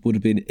gigs would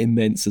have been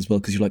immense as well,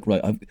 because you're like,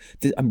 right,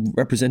 I'm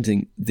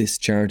representing this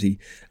charity,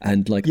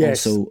 and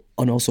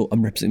also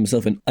I'm representing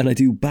myself, and I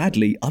do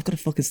badly. I've got to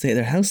fucking stay at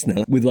their house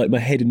now with like my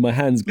head in my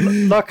hands.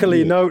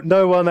 Luckily,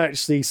 no one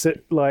actually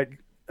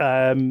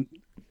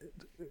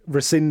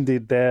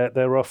rescinded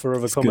their offer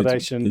of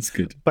accommodation. That's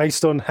good.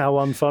 Based on how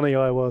unfunny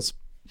I was.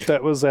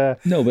 That was that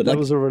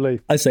was a relief.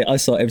 I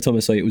saw every time I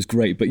saw it was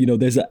great, but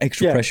there's that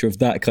extra pressure of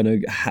that kind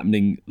of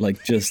happening,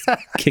 like just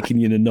kicking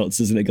you in the nuts,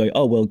 isn't it? Going,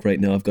 oh well,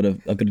 great, now I've got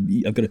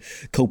to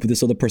cope with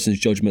this other person's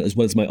judgment as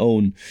well as my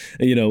own,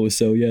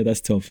 So yeah, that's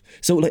tough.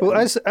 So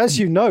as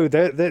you know,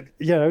 there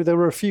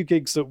were a few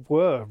gigs that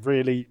were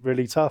really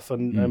really tough,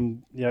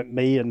 and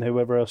me and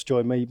whoever else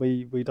joined me,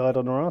 we died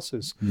on our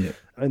asses.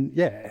 And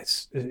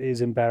it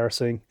is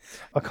embarrassing.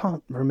 I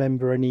can't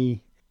remember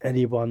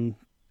anyone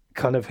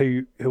kind of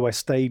who I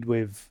stayed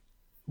with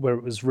where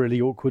it was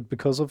really awkward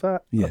because of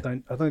that.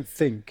 I don't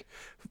think,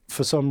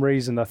 for some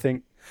reason, I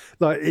think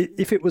like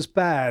if it was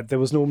bad, there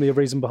was normally a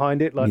reason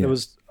behind it. Like there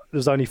was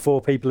only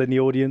 4 people in the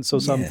audience or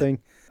something.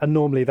 And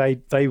normally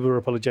they were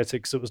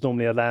apologetic because it was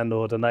normally a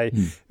landlord, and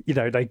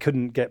they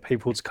couldn't get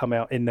people to come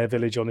out in their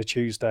village on a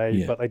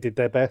Tuesday, but they did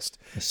their best.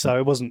 So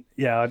it wasn't,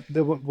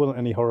 there wasn't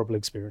any horrible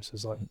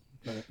experiences like.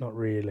 No, not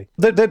really.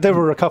 There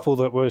were a couple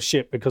that were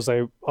shit because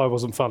I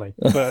wasn't funny,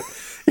 but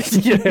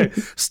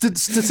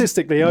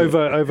statistically,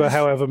 over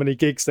however many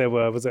gigs there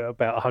was it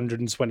about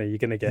 120? You're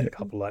going to get a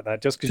couple like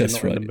that just because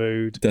you're not in the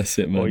mood. That's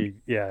it, man.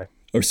 Or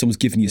or someone's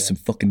giving you some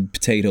fucking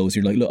potatoes.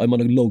 You're like, look, I'm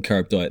on a low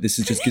carb diet. This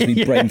is just giving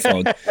me brain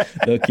fog.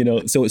 Look,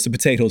 so it's the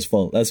potatoes'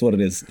 fault. That's what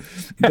it is.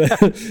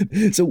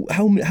 So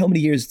how many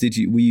years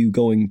were you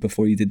going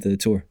before you did the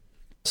tour?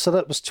 So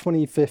that was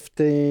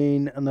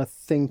 2015, and I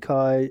think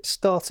I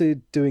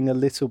started doing a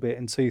little bit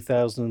in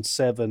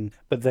 2007,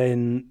 but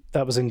then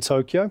that was in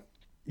Tokyo.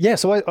 Yeah,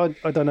 so I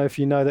don't know if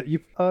you know that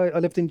I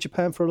lived in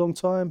Japan for a long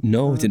time.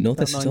 No, I didn't know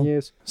this at all. 9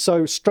 years.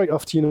 So straight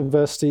after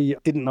university,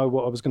 didn't know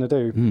what I was going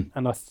to do,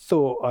 and I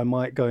thought I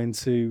might go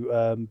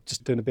into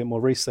just doing a bit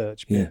more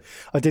research. Yeah,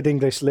 I did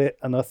English Lit,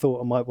 and I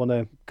thought I might want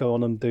to go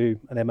on and do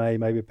an MA,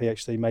 maybe a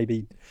PhD,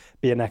 maybe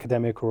be an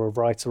academic or a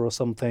writer or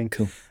something.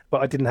 Cool.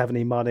 But I didn't have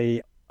any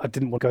money. I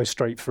didn't want to go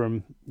straight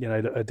from,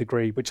 a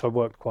degree, which I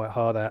worked quite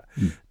hard at,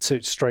 to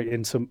straight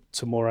into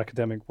more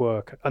academic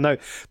work. I know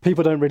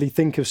people don't really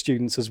think of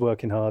students as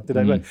working hard, do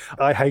they?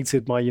 I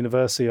hated my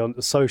university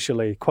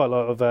socially. Quite a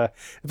lot of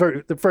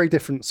very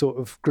different sort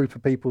of group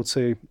of people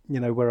to,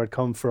 where I'd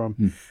come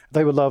from.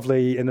 They were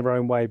lovely in their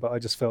own way, but I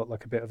just felt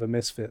like a bit of a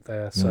misfit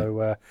there.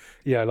 So,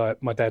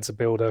 like my dad's a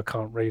builder,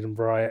 can't read and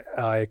write.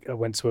 I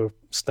went to a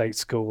state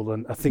school,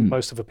 and I think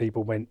most of the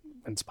people went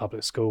to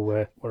public school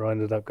where I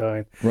ended up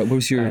going. Right,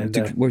 where's your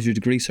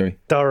degree? Sorry,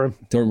 Durham.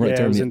 Right,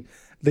 Durham. I was in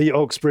the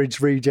Oxbridge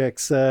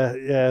Rejects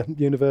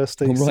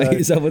University. Oh, right,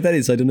 is that what that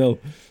is? I don't know.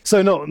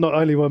 So not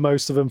only were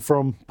most of them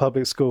from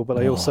public school, but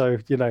they also,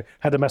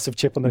 had a massive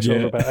chip on their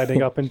shoulder about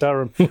ending up in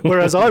Durham.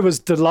 Whereas I was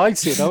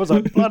delighted. I was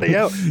like, bloody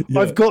hell,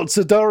 I've got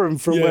to Durham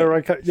from where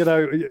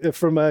I,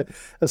 from a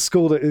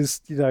school that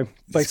is,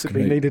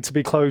 basically needed to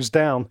be closed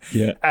down.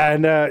 Yeah.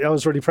 And I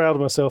was really proud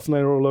of myself, and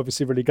they were all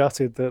obviously really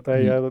gutted that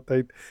they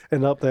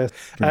ended up there.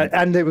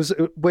 And it was,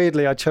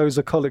 weirdly, I chose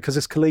a college because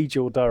it's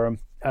collegial Durham.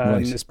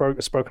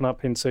 It's broken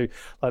up into,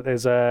 like,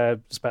 there's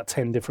about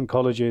 10 different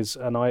colleges,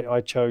 and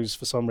I chose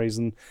for some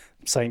reason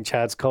St.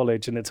 Chad's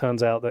College, and it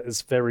turns out that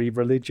it's very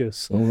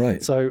religious. All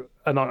right. So,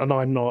 and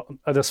I'm not,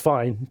 that's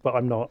fine, but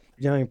I'm not.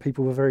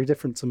 People were very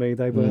different to me.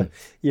 They were,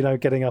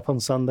 getting up on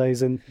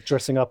Sundays and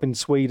dressing up in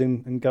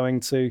Sweden and going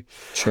to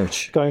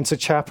church, going to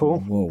chapel.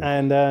 Whoa.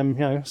 And,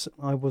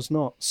 I was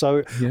not.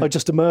 So I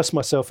just immersed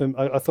myself in,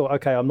 I thought,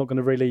 okay, I'm not going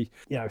to really,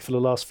 for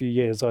the last few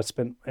years, I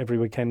spent every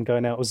weekend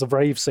going out. It was the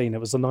rave scene. It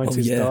was the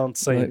 90s dance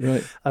scene.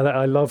 Right. And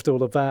I loved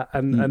all of that.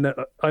 And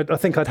I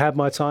think I'd had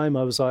my time.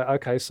 I was like,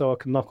 okay, so I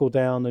can knuckle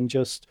down and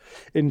just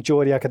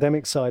enjoy the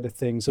academic side of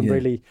things and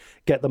really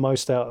get the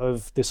most out of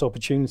this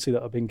opportunity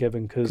that I've been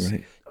given, because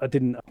I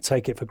didn't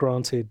take it for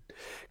granted.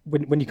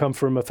 When you come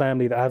from a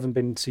family that haven't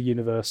been to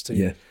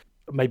university,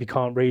 maybe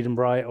can't read and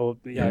write, or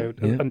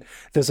and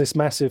there's this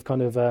massive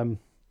kind of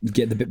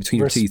get the bit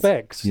between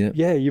respect. Your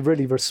teeth. You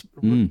really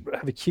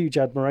have a huge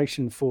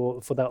admiration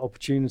for that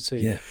opportunity.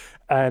 Yeah.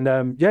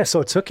 And so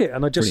I took it,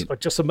 and I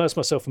just immersed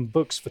myself in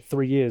books for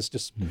 3 years,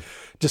 just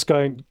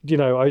going.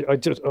 I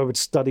would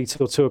study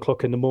till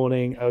 2:00 in the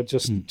morning. I would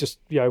just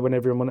when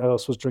everyone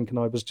else was drinking,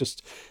 I was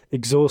just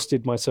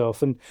exhausted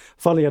myself. And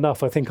funnily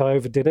enough, I think I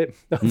overdid it.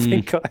 I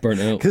think I burnt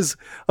out, because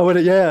I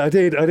went. Yeah, I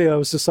did. I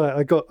was just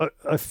like,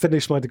 I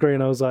finished my degree,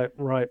 and I was like,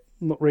 right,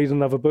 I'm not reading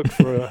another book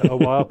for a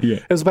while.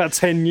 It was about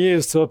 10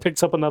 years till I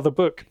picked up another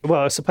book. Well,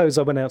 I suppose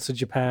I went out to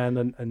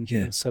Japan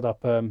and set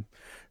up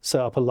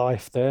a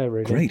life there,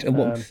 really. Great.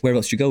 And where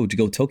else did you go? Did you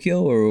go to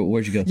Tokyo, or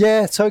where'd you go?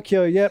 Yeah,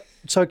 Tokyo. Yep,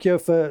 Tokyo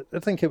for, I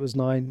think it was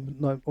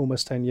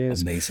almost 10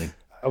 years. Amazing.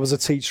 I was a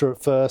teacher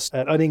at first,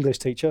 an English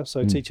teacher,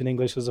 so teaching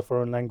English as a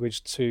foreign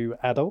language to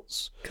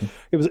adults. Cool.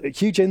 It was a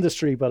huge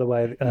industry, by the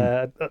way.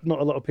 Not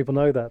a lot of people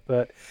know that,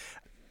 but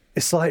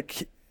it's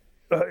like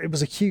it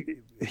was a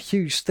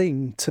huge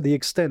thing, to the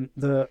extent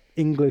that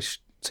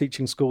English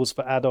teaching schools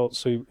for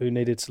adults who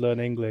needed to learn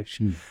English,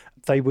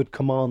 they would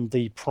command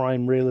the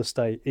prime real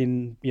estate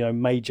in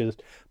major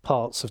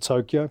parts of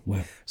Tokyo.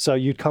 Wow. So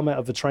you'd come out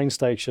of the train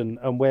station,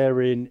 and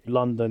where in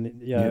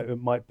London,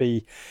 it might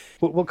be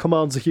what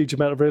commands a huge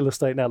amount of real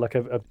estate now, like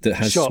a that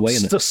has shop, sway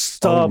in it.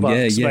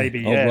 Starbucks,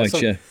 maybe. Oh,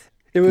 right,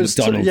 It was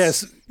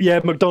McDonald's.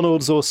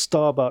 McDonald's or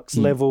Starbucks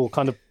level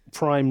kind of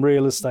prime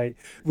real estate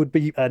would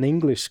be an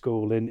English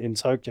school in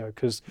Tokyo,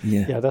 because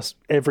that's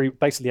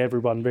basically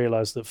everyone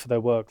realized that for their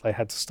work they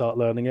had to start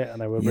learning it,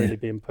 and they were really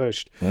being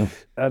pushed. Wow.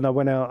 And I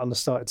went out and I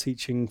started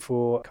teaching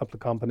for a couple of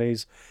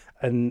companies,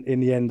 and in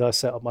the end I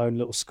set up my own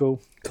little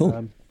school.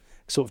 Cool.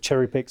 Sort of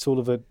cherry picked all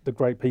of the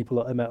great people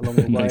that I met along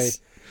the way.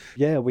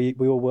 Yeah, we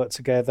all worked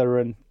together,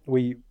 and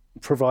we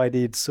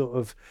provided sort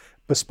of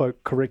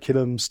bespoke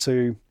curriculums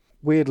to,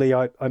 weirdly,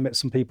 I met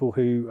some people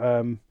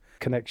who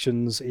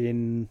connections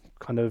in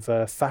kind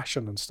of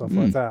fashion and stuff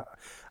like that.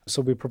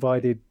 So we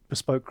provided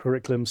bespoke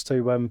curriculums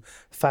to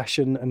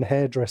fashion and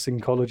hairdressing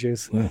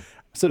colleges. Wow.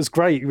 So it was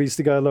great. We used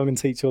to go along and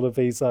teach all of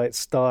these like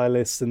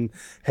stylists and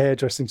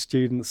hairdressing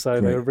students. So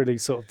they were really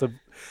sort of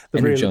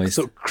the real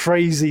sort of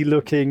crazy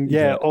looking,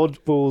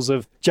 oddballs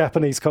of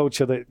Japanese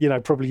culture that, you know,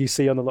 probably you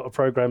see on a lot of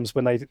programs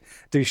when they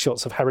do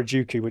shots of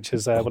Harajuku, which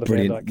is one of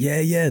their like.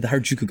 Yeah, the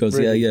Harajuku girls.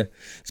 Really? Yeah.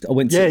 I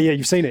went to,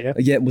 you've seen it, yeah?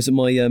 Yeah, was it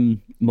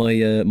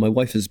my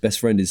wife's best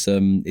friend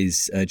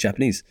is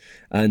Japanese,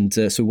 and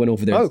so we went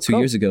over there 2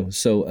 years ago.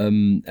 So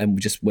and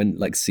we just went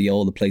like see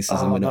all the places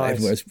and went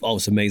everywhere. It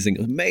was amazing. It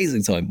was an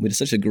amazing time. We had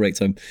such a great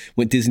time.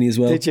 Went Disney as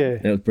well. Did you?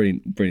 Yeah, it was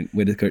brilliant.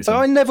 We had a great time.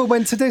 I never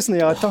went to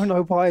Disney. I don't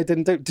know why I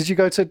didn't do. Did you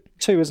go to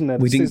two? Isn't there?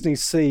 Disney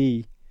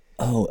Sea.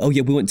 Oh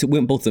yeah, we went to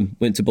both of them.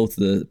 Went to both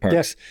of the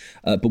parks,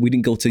 but we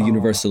didn't go to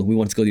Universal. We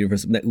wanted to go to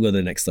Universal. We'll go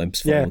there next time.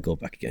 So we'll go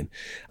back again.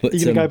 But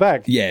you're gonna go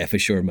back? Yeah, for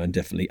sure, man.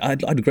 Definitely. I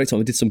had a great time.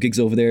 I did some gigs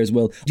over there as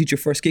well. You did your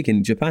first gig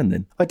in Japan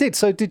then? I did.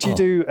 So did you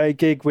do a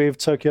gig with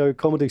Tokyo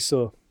Comedy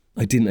Store?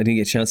 I didn't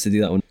get a chance to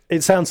do that one.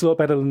 It sounds a lot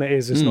better than it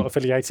is. It's not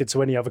affiliated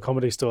to any other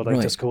comedy store. They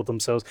just called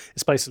themselves.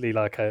 It's basically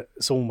like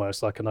it's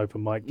almost like an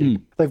open mic gig.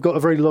 They've got a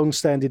very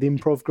long-standing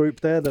improv group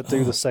there that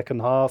do the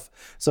second half.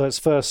 So its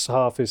first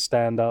half is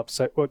stand-up.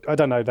 So I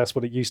don't know. That's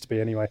what it used to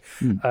be anyway.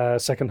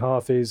 Second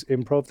half is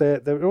improv.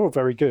 They're all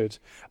very good.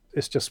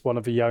 It's just one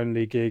of the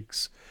only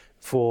gigs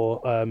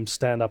for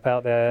stand-up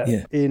out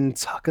there in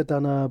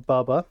Takadana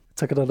Baba.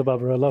 I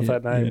love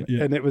that name.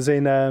 Yeah. And it was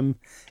in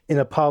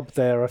a pub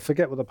there. I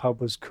forget what the pub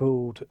was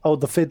called. Oh,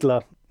 The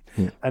Fiddler.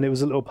 Yeah. And it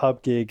was a little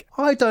pub gig.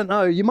 I don't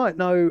know. You might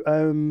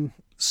know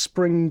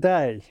Spring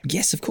Day.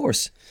 Yes, of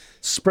course.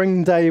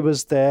 Spring Day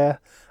was there.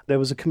 There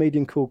was a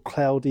comedian called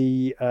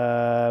Cloudy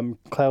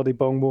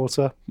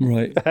Bongwater.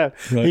 Right.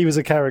 He was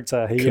a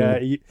character.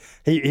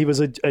 He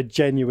was a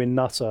genuine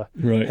nutter.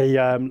 Right. He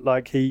had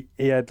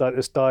like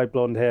this dyed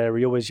blonde hair.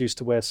 He always used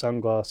to wear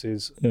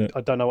sunglasses. Yeah.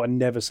 I don't know. I'd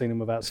never seen him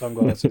without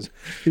sunglasses.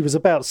 He was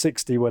about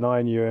 60 when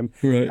I knew him.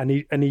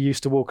 Right. And he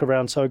used to walk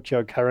around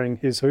Tokyo carrying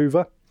his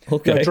Hoover.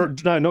 Okay.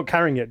 No, not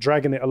carrying it,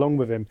 dragging it along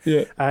with him.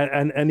 Yeah.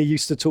 And he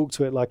used to talk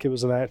to it like it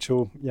was an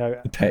actual,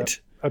 a pet.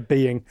 A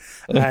being,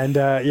 and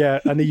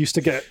and he used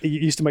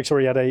to make sure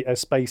he had a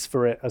space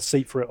for it, a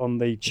seat for it on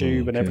the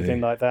tube and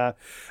everything like that.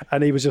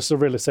 And he was just a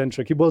real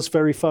eccentric. He was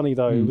very funny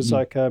though. It was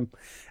like,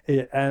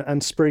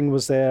 and Spring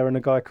was there, and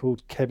a guy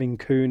called Kevin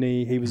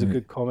Cooney. He was a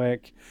good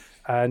comic,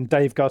 and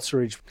Dave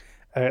Gutteridge,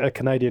 a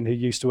Canadian who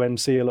used to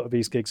MC a lot of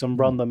these gigs and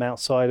run them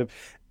outside of.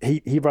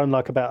 He ran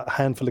like about a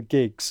handful of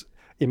gigs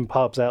in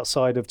pubs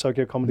outside of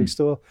Tokyo Comedy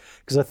Store,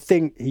 because I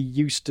think he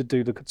used to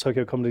do the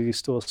Tokyo Comedy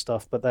Store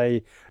stuff, but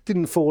they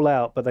didn't fall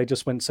out, but they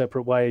just went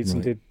separate ways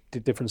and did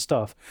different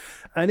stuff,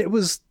 and it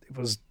was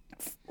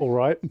all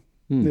right.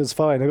 It was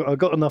fine. I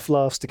got enough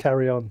laughs to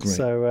carry on. Great.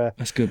 So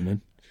that's good,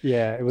 man.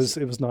 Yeah, it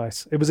was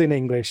nice. It was in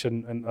English,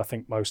 and I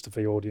think most of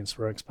the audience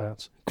were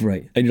expats.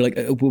 Great. And you're like,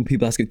 when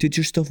people ask you, did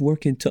your stuff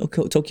work in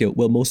Tokyo?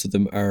 Well, most of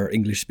them are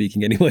English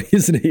speaking anyway,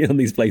 isn't it, on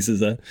these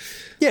places?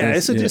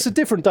 It's a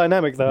different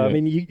dynamic, though. Yeah. I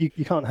mean,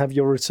 you can't have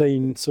your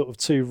routine sort of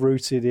too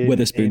rooted in...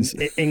 Wetherspoons.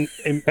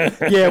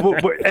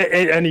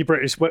 Any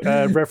British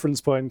reference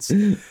points.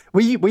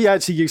 We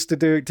actually used to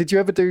do... Did you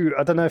ever do...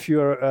 I don't know if you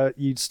were...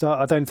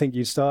 I don't think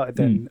you started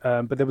then,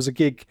 but there was a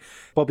gig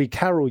Bobby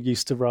Carroll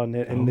used to run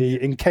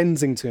in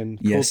Kensington called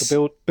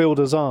the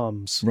Builder's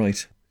Arms.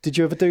 Right. Did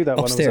you ever do that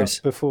upstairs? One? Was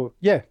that before?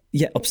 Yeah.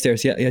 Yeah,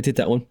 upstairs. Yeah, I did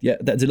that one. Yeah,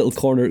 that's a little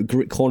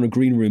corner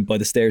green room by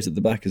the stairs at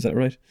the back. Is that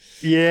right?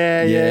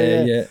 Yeah.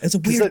 It's a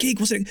weird gig,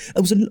 wasn't it?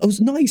 It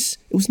was nice.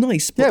 It was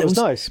nice. But it was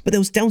nice. But it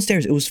was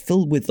downstairs. It was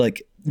filled with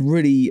like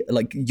really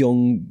like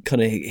young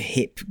kind of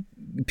hip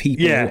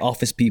people,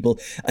 office people,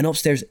 and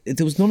upstairs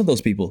there was none of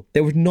those people.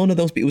 There were none of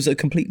those people. It was a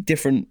complete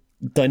different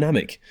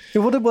dynamic.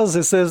 Yeah, what it was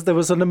is there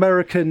was an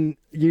American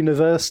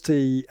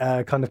university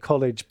kind of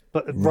college,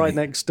 but right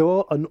next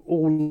door, and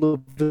all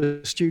of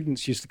the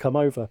students used to come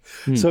over.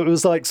 So it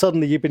was like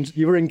suddenly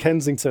you were in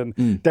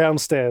Kensington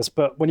downstairs,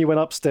 but when you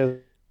went upstairs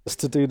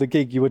to do the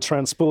gig, you were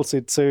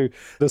transported to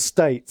the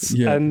States,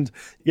 and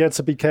you had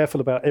to be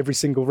careful about every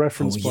single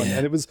reference point.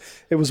 And it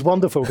was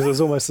wonderful, because it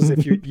was almost as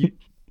if you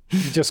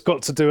just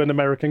got to do an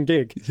American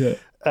gig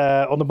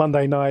on a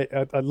Monday night.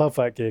 I love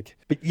that gig.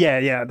 But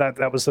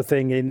that was the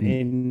thing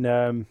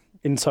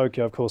in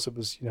Tokyo. Of course, it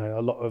was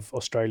a lot of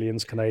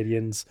Australians,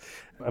 Canadians,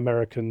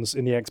 Americans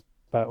in the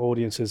expat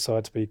audiences, so I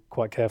had to be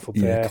quite careful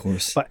there. Yeah, of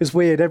course. But it's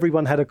weird.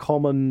 Everyone had a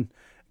common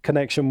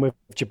connection with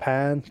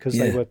Japan because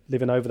they were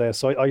living over there.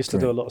 So I used to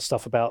do a lot of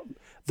stuff about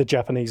the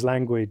Japanese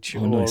language,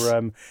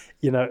 learning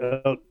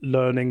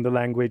the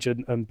language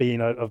and being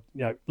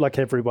like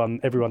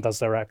everyone does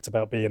their act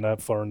about being a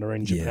foreigner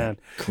in Japan.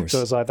 Of course.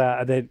 So it's like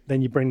that, and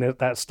then you bring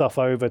that stuff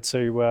over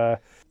to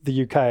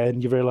the UK,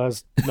 and you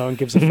realise no one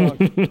gives a fuck.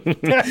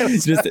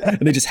 And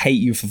they just hate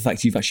you for the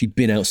fact you've actually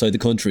been outside the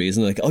country,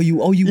 isn't it? Like, you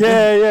went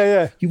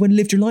and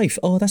lived your life.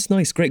 Oh, that's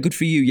nice, great, good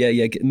for you.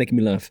 Yeah, making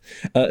me laugh.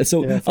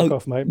 Fuck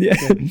off, mate. Yeah.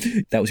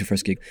 That was your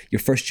first gig. Your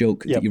first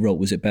joke that you wrote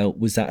was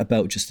that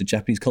about just the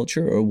Japanese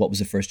culture, or what was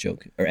the first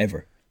joke, or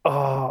ever?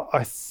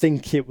 I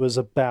think it was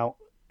about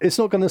It's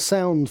not going to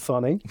sound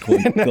funny,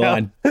 Go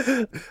on.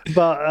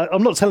 but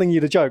I'm not telling you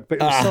the joke. But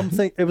it was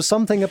something. It was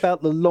something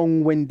about the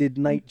long-winded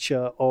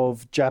nature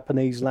of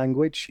Japanese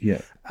language.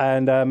 Yeah.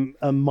 And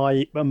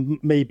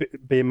me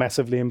being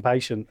massively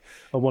impatient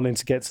and wanting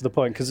to get to the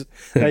point, because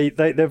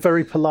they're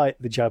very polite,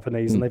 the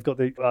Japanese, and they've got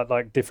the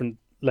like different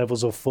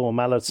levels of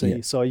formality. Yeah.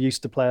 So I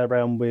used to play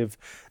around with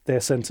their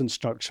sentence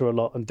structure a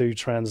lot and do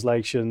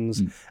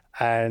translations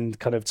and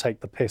kind of take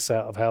the piss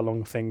out of how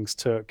long things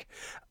took,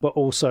 but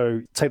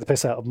also take the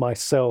piss out of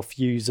myself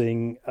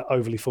using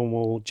overly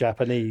formal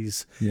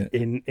Japanese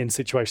in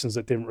situations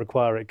that didn't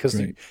require it,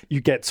 because you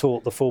get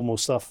taught the formal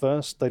stuff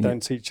first. They don't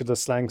teach you the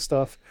slang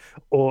stuff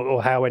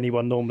or how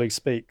anyone normally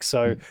speaks.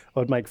 So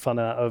I'd make fun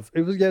out of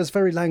it. It's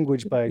very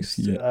language based.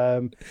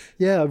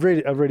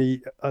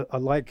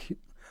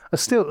 I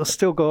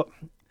still got,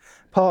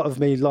 part of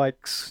me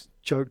likes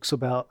jokes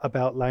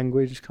about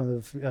language, kind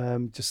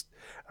of just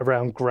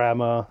around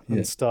grammar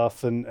and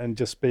stuff, and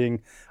just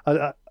being.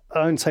 I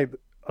don't take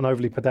an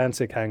overly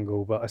pedantic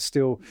angle, but I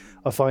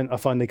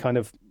find the kind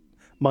of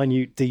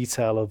minute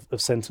detail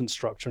of sentence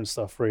structure and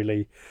stuff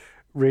really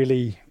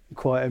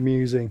quite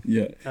amusing.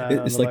 Yeah,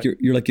 it's like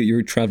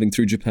you're traveling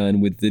through Japan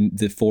with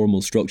the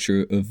formal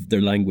structure of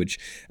their language,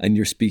 and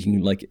you're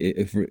speaking like,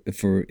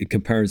 for in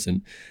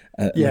comparison,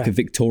 like a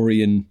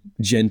Victorian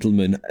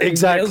gentleman.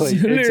 Exactly.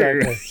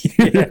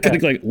 You're kind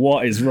of like,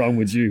 what is wrong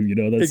with you? You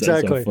know, that's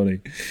so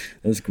funny.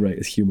 That's great.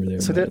 It's humor there.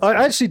 So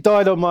I actually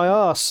died on my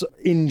ass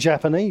in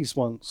Japanese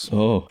once.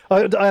 Oh,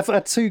 I've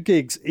had 2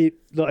 gigs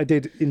that I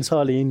did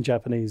entirely in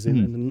Japanese,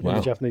 in the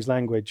Japanese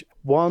language.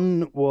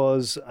 One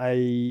was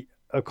a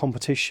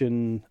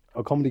competition,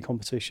 a comedy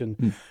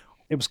competition.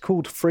 It was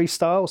called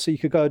freestyle, so you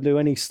could go and do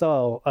any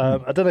style.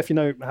 I don't know if you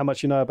know how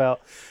much you know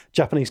about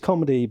Japanese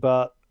comedy,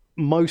 but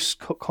most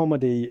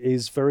comedy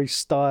is very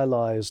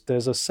stylized.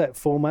 There's a set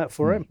format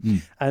for it,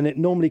 and it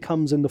normally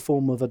comes in the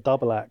form of a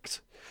double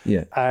act.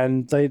 Yeah,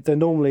 and they're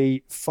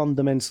normally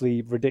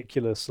fundamentally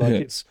ridiculous.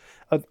 Like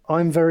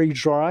I'm very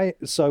dry,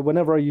 so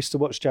whenever I used to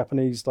watch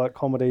Japanese like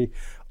comedy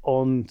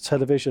on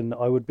television,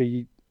 I would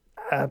be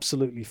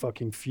absolutely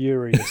fucking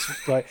furious.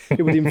 Like,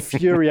 it would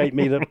infuriate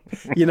me that,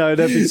 you know,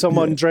 there'd be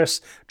someone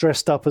dressed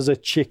up as a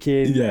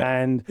chicken,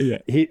 and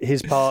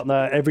his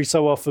partner every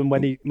so often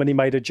when he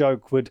made a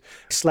joke would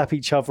slap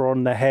each other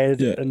on the head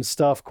and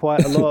stuff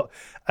quite a lot.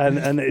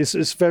 And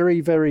it's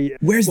very, very.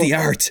 Where's the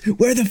art?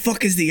 Where the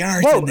fuck is the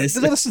art in this?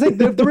 That's the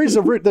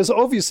thing. There's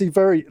obviously a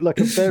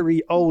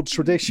very old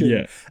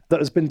tradition that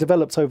has been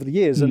developed over the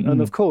years,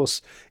 and of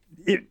course,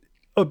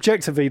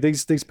 objectively,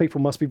 these people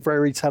must be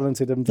very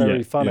talented and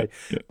very funny.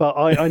 But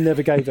I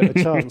never gave it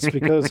a chance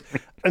because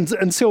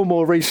until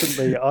more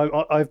recently,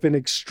 I've been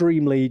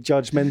extremely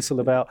judgmental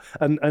about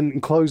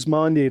and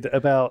closed-minded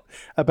about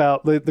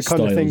the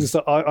kind of things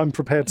that I'm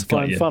prepared to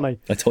find funny.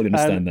 I totally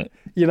understand that.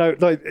 You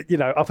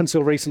know, up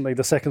until recently,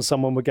 the second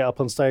someone would get up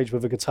on stage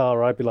with a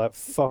guitar, I'd be like,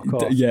 "Fuck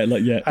off!"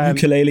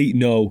 Ukulele,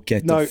 no,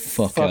 get the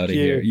fuck out of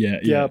here. Yeah.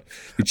 You're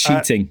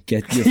cheating.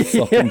 Get your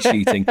fucking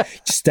cheating.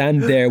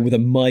 Stand there with a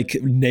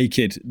mic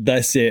naked.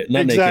 That's it.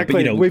 Not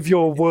exactly, naked, but with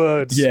your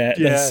words.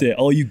 That's it.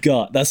 All you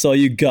got. That's all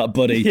you got,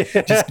 buddy.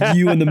 Just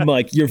you and the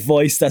mic, your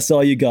voice. That's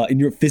all you got. And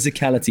your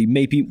physicality.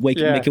 Maybe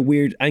make a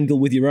weird angle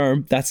with your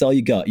arm. That's all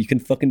you got. You can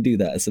fucking do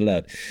that. It's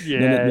allowed.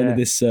 None of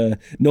this.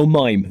 No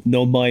mime.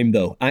 No mime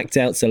though. Act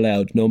out's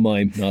allowed. No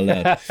mime. Not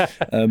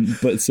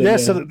allowed.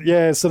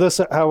 So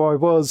that's how I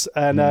was,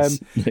 and nice.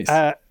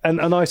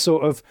 And I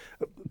sort of,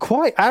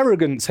 quite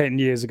arrogant 10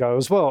 years ago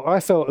as well. I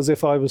felt as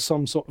if I was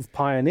some sort of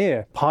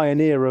pioneer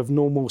of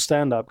normal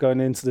stand-up going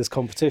into this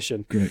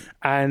competition. Great.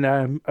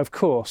 And of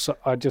course,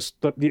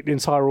 the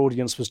entire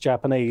audience was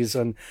Japanese,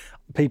 and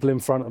people in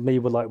front of me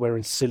were like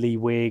wearing silly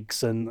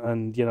wigs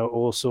and you know,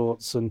 all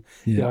sorts. And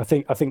you know, I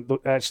think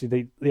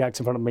actually the act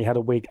in front of me had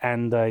a wig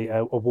and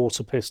a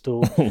water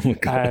pistol. Oh my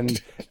God.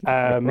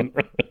 And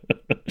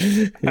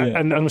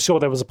I'm sure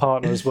there was a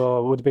partner as well.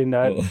 It would have been.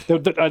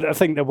 I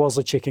think there was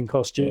a chicken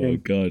costume. Oh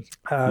God!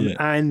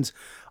 And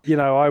you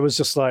know, I was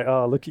just like,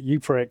 "Oh, look at you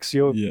pricks!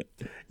 You're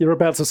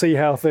about to see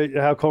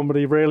how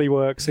comedy really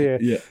works here."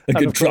 Yeah, I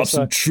could drop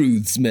some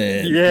truths,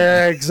 man.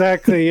 Yeah,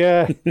 exactly.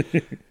 Yeah.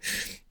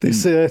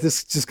 This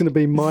is just going to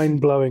be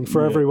mind-blowing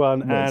for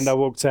everyone. Nice. And I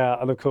walked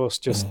out, and of course,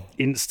 just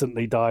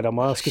instantly died on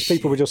my ass because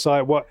people were just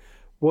like, "What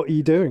are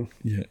you doing?"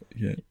 Yeah.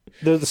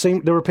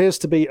 There appears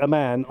to be a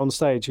man on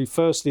stage who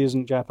firstly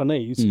isn't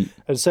Japanese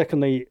and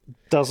secondly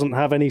doesn't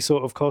have any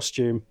sort of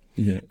costume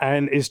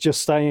and is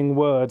just saying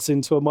words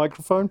into a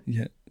microphone.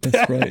 Yeah,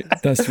 that's right.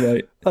 That's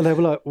right. And they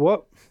were like,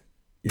 "What?"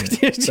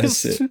 Yeah,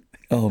 that's it.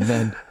 Oh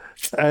man.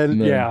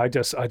 And I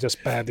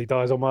just badly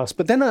died on my ass.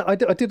 But then I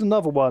did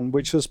another one,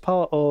 which was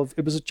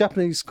it was a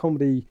Japanese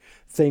comedy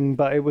thing,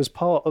 but it was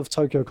part of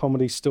Tokyo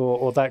Comedy Store,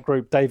 or that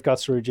group, Dave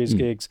Gutteridge's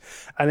gigs.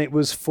 And it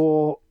was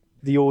for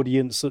the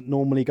audience that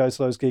normally go to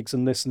those gigs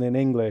and listen in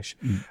English.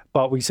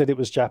 But we said it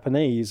was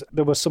Japanese.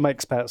 There were some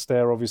expats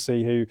there,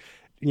 obviously, who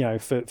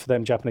for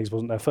them, Japanese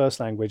wasn't their first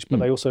language, but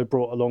they also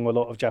brought along a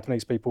lot of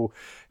Japanese people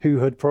who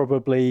had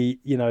probably,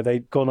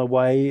 they'd gone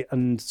away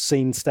and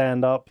seen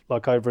stand-up,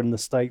 like over in the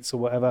States or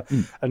whatever,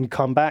 and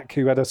come back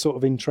who had a sort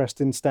of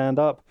interest in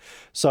stand-up.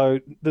 So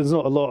there's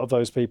not a lot of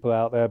those people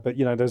out there, but,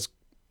 there's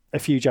a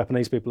few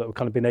Japanese people that have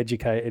kind of been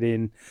educated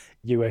in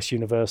US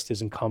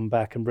universities and come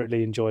back and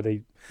really enjoy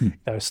the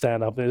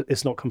stand-up.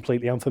 It's not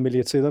completely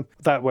unfamiliar to them.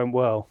 That went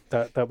well.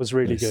 That was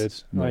really good.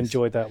 Nice. I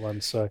enjoyed that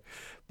one, so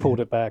pulled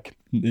it back.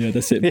 Yeah,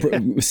 that's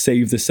it.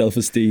 Save the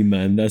self-esteem,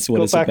 man. That's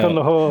what it's about. Got back on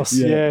the horse.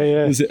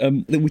 Yeah. Was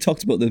it, we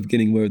talked about at the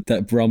beginning where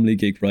that Bromley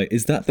gig, right?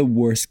 Is that the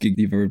worst gig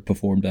you've ever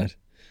performed at?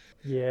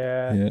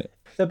 Yeah. There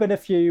have been a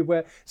few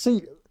where,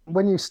 see,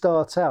 when you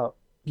start out,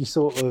 you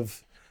sort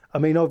of,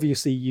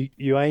 obviously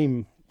you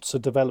aim to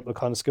develop the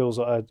kind of skills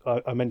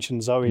that I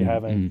mentioned Zoe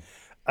having.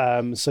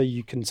 So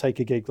you can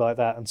take a gig like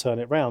that and turn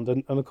it around.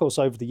 And of course,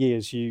 over the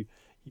years, you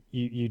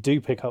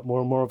do pick up more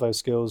and more of those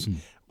skills.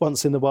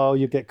 Once in a while,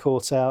 you get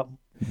caught out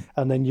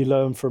and then you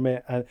learn from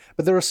it.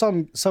 But there are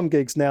some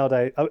gigs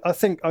nowadays, I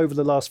think over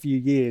the last few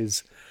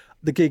years,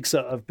 the gigs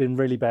that have been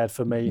really bad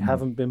for me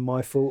haven't been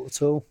my fault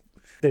at all.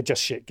 They're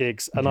just shit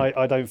gigs, and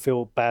I don't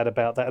feel bad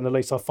about that, and at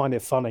least I find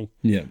it funny.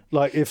 Yeah.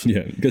 Like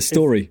good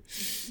story.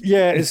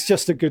 It's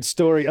just a good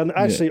story. And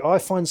actually, I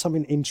find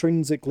something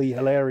intrinsically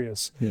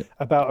hilarious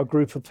about a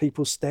group of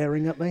people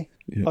staring at me.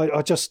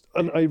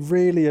 It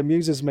really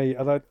amuses me,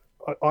 and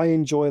I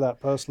enjoy that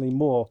personally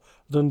more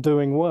than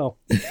doing well.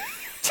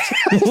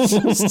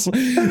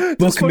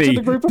 Book me,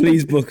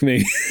 please book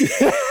me.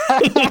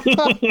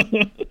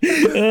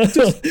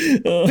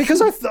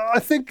 Because I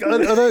think I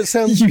know it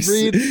sounds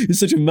weird. You're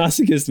such a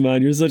masochist,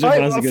 man. You're such a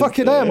masochist. I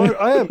fucking am.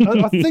 I am.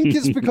 I think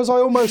it's because I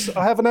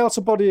have an out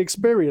of body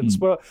experience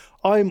where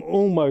I'm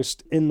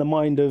almost in the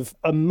mind of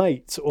a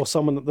mate or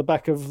someone at the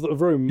back of the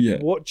room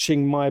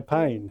watching my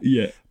pain.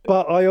 Yeah.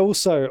 But I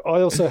also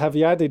have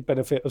the added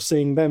benefit of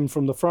seeing them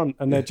from the front,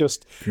 and they're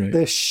just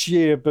their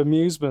sheer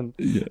bemusement,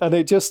 and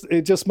it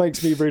just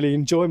makes me really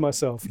enjoy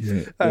myself.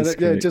 I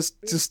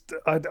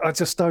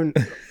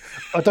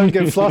don't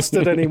get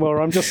flustered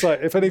anymore. I'm just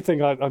like, if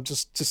anything, I'm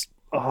just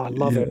I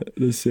love it.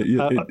 That's it.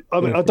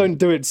 I don't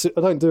do it.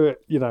 I don't do it,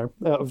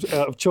 out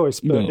of choice.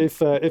 But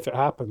if it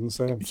happens,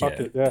 then fuck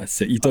it. Yeah, that's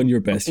it. You've done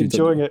your best.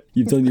 Enjoying it.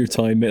 You've done your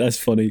time, mate. That's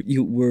funny.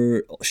 You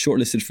were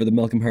shortlisted for the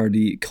Malcolm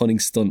Hardy cunning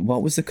stunt.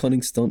 What was the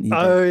cunning stunt?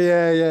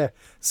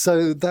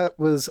 So that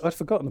was, I'd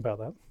forgotten about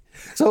that.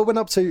 So I went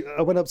up to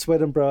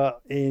Edinburgh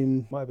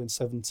might have been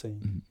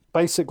 17.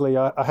 Basically,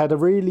 I had a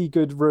really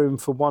good room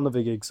for one of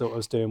the gigs that I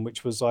was doing,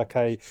 which was like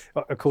I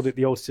called it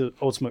the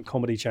Ultimate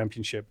Comedy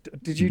Championship.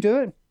 Did you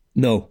do it?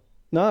 No.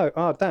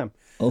 Oh, damn.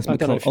 Ultimate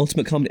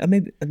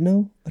Comedy.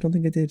 No, I don't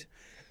think I did.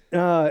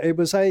 It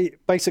was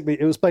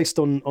based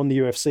on the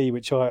UFC,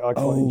 which I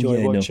quite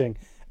enjoy watching.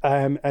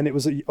 No. And it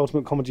was the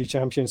Ultimate Comedy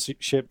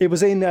Championship. It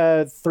was in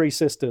Three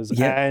Sisters,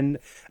 and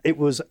it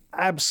was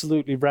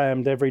absolutely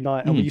rammed every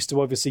night. And we used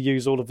to obviously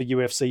use all of the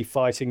UFC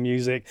fighting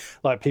music,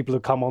 like people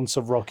who come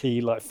onto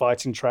Rocky, like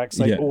fighting tracks.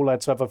 They all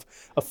had to have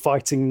a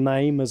fighting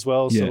name as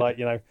well. So like,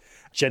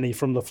 Jenny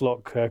from the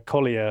Flock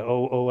Collier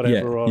or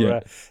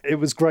whatever. It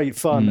was great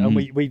fun. And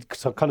we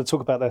kind of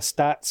talk about their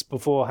stats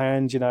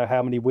beforehand,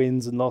 how many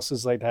wins and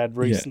losses they'd had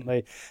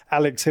recently.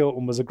 Alex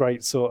Hilton was a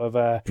great sort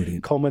of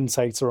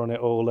commentator on it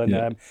all.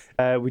 And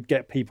we'd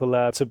get people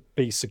to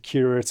be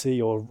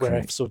security or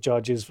refs or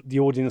judges.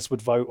 The audience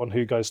would vote on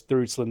who goes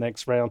through to the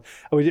next round.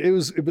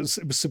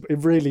 It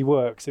really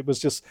worked. It was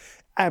just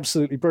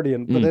absolutely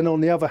brilliant. But then on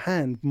the other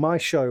hand, my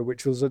show,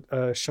 which was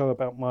a show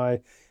about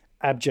my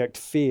abject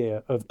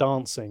fear of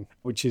dancing,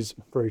 which is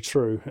very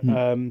true.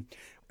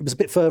 It was a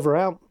bit further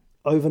out,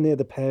 over near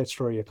the pear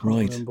tree. I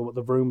can't remember what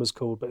the room was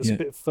called, but it's a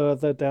bit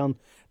further down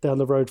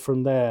the road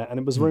from there. And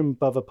it was a room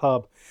above a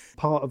pub,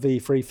 part of the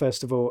Free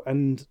Festival.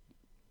 And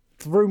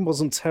the room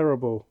wasn't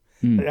terrible.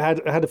 It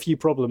had a few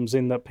problems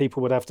in that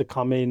people would have to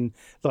come in,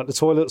 like the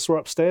toilets were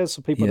upstairs,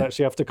 so people would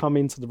actually have to come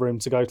into the room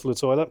to go to the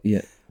toilet.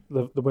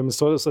 The women's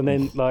toilets, and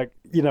then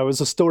it was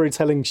a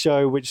storytelling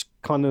show which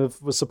kind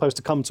of was supposed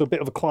to come to a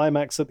bit of a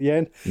climax at the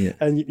end,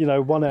 and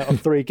 1 out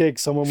of 3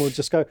 gigs someone would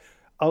just go,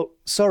 "Oh,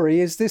 sorry,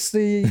 is this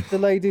the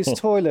ladies'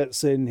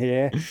 toilets in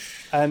here?"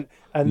 And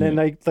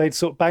then they'd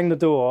sort of bang the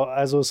door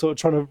as I was sort of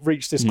trying to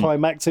reach this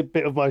climactic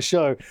bit of my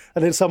show,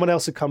 and then someone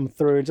else would come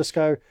through and just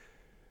go,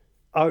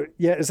 "Oh,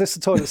 yeah, is this the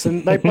toilets?"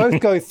 And they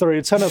both go through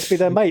and turn out to be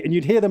their mate, and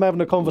you'd hear them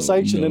having a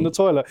conversation in the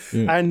toilet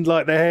and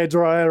like the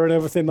hairdryer and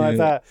everything like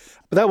that.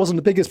 But that wasn't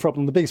the biggest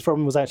problem. The biggest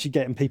problem was actually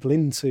getting people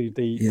into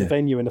the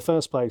venue in the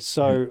first place.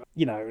 So,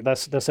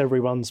 that's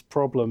everyone's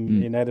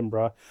problem in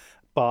Edinburgh.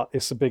 But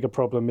it's a bigger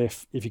problem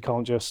if you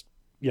can't just,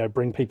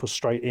 bring people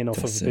straight in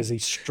off of a busy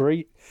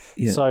street.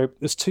 So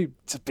it's a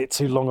bit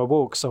too long a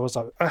walk. So I was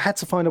like, I had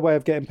to find a way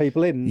of getting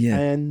people in.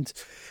 And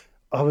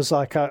I was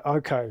like,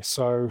 okay,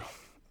 so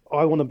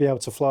I want to be able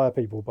to flyer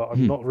people, but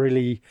I'm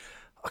I'm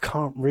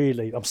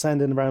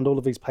standing around all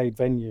of these paid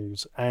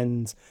venues,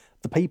 and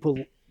the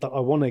people that I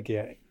want to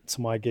get to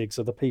my gigs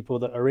are the people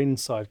that are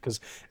inside, because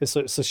it's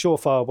a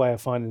surefire way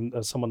of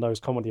finding someone knows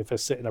comedy if they're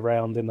sitting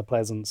around in the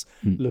Pleasance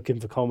looking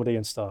for comedy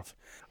and stuff.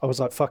 I was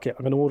like, fuck it,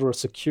 I'm going to order a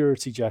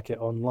security jacket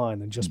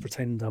online and just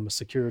pretend I'm a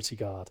security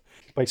guard.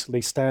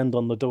 Basically stand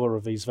on the door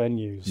of these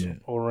venues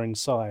or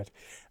inside,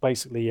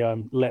 basically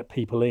let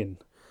people in.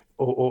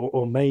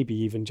 Or maybe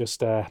even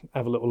just have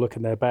a little look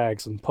in their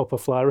bags and pop a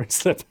flyer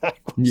into their bag.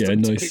 Yeah,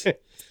 nice.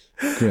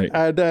 Great.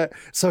 And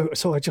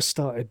so I just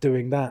started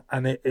doing that,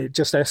 and it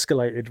just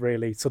escalated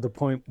really to the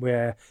point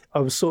where I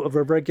was sort of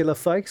a regular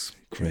face.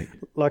 Great.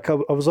 Like I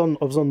was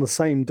on the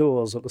same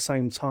doors at the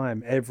same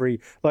time.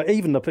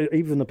 Even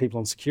the people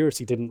on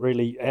security didn't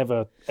really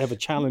ever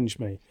challenge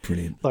me.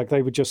 Brilliant. Like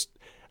they would just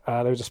be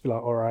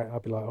like, all right.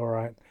 I'd be like, all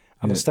right.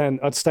 And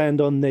I'd stand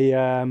on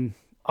the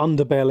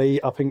underbelly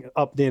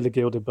up near the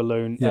Gilded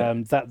Balloon.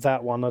 That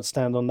one, I'd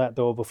stand on that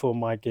door before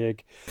my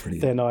gig.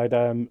 Brilliant.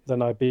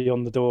 Then I'd be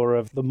on the door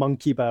of the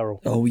Monkey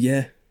Barrel. Oh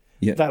yeah.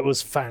 That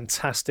was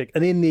fantastic.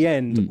 And in the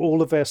end,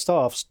 all of their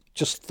staffs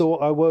just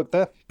thought I worked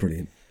there.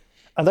 Brilliant.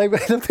 And the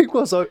thing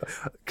was,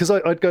 because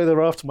I'd go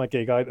there after my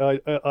gig,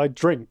 I'd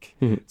drink.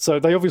 So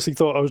they obviously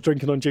thought I was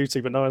drinking on duty,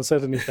 but no one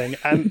said anything.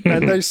 And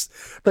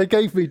they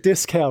gave me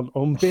discount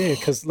on beer,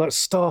 because like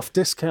staff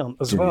discount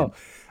as well.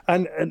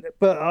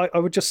 But I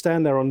would just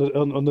stand there on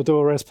the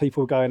door as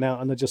people were going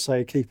out, and they'd just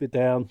say, "Keep it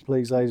down,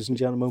 please, ladies and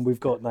gentlemen. We've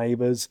got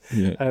neighbours,"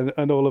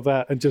 and all of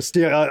that. And just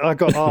I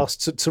got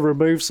asked to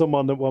remove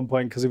someone at one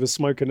point because he was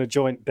smoking a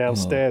joint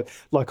downstairs,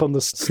 like on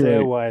the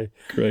stairway.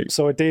 Great.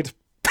 So I did.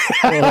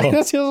 Great.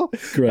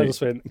 I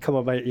just went, "Come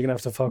on, mate, you're gonna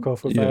have to fuck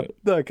off with that."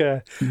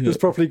 Okay, just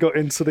properly got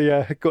into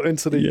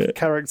the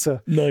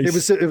character.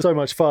 Nice. It was so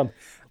much fun.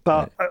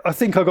 But I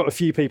think I got a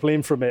few people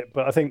in from it.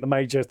 But I think the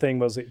major thing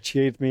was it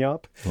cheered me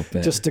up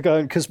just to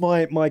go. Because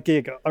my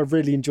gig, I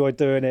really enjoyed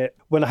doing it.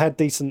 When I had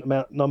decent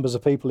numbers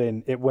of people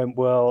in, it went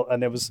well,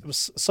 and it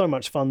was so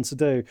much fun to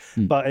do.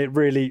 But it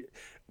really,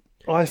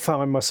 I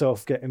found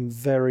myself getting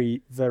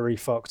very, very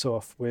fucked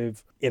off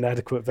with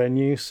inadequate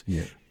venues.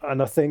 Yeah.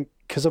 And I think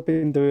because I've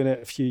been doing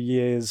it a few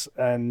years,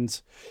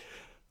 and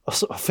I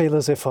sort of feel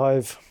as if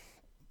I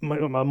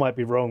might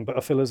be wrong, but I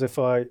feel as if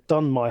I've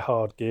done my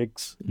hard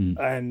gigs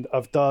and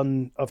I've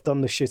done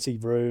the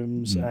shitty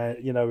rooms.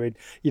 When you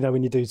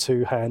do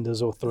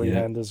 2-handers or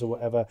 3-handers or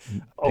whatever.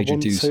 I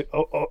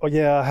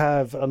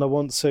have, and I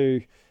want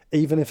to,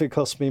 even if it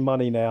costs me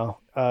money now.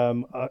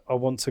 I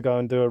want to go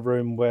and do a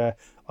room where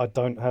I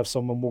don't have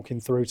someone walking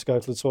through to go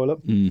to the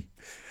toilet.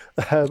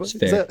 That's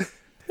fair.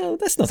 No,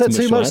 that's not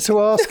too much to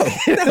ask. No,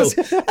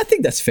 I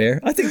think that's fair.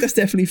 I think that's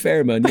definitely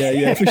fair, man.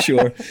 Yeah, for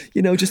sure.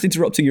 Just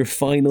interrupting your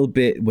final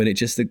bit when it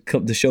just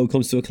the show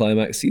comes to a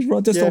climax.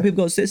 Rod does tell people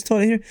go, "It's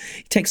time here."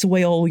 He takes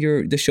away all the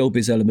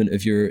showbiz element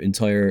of your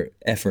entire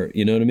effort.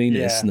 You know what I mean?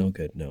 Yeah. It's no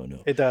good. No.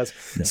 It does.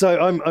 No. So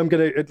I'm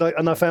gonna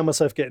and I found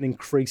myself getting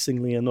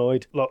increasingly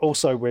annoyed. Like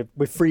also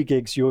with free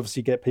gigs, you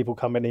obviously get people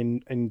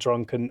coming in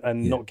drunk and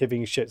not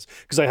giving shits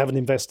because they haven't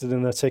invested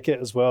in their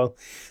ticket as well.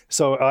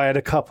 So I had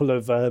a couple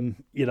of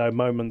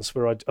moments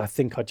where I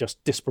think I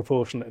just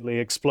disproportionately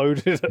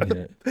exploded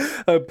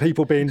at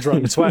people being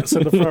drunk twats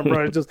in the front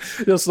row,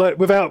 just like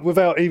without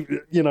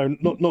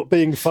not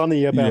being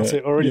funny about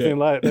it or anything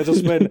like that. They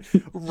just went,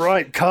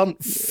 "Right,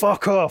 cunt,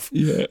 fuck off,"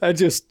 and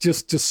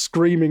just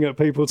screaming at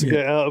people to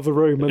get out of the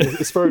room. And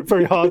it's very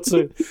very hard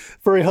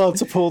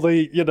to pull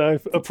the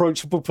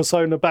approachable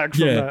persona back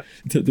from that.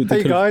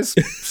 Hey guys,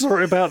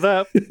 sorry about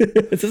that.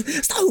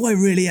 It's not who I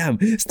really am.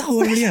 It's not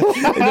who I really am.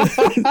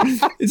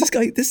 It's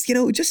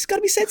just got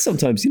to be said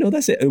sometimes.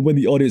 That's it. And when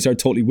the audience are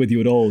totally with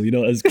you at all,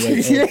 that's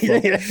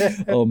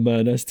great. Oh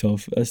man, that's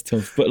tough.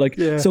 But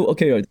so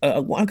okay, right.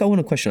 I got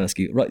one question to ask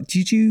you. Right,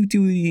 did you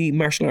do the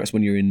martial arts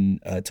when you were in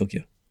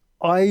Tokyo?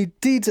 I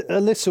did a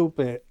little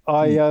bit.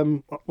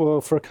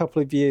 For a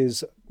couple of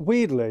years.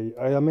 Weirdly,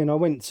 I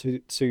went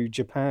to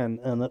Japan,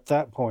 and at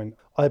that point,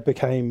 I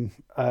became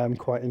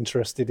quite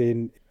interested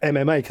in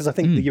MMA because I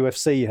think the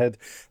UFC had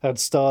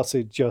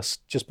started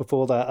just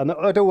before that, and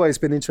I'd always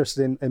been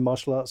interested in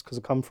martial arts because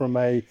I come from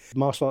a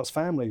martial arts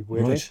family.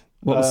 Weirdly, right.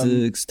 What was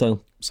the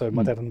style? So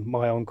my dad and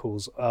my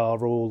uncles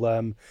are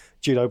all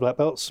judo black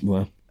belts.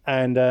 Wow,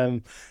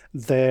 and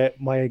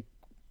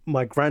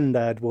my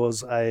granddad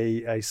was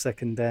a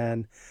second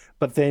dan,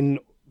 but then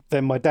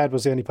my dad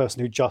was the only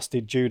person who just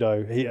did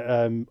judo. He,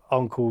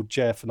 Uncle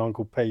Jeff and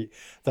Uncle Pete,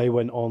 they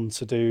went on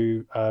to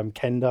do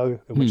kendo,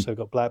 in which they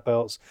got black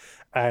belts,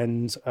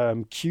 and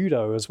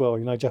kyudo as well,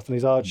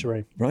 Japanese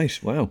archery. Right,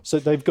 wow. So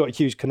they've got a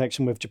huge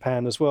connection with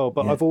Japan as well.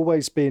 But I've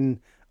always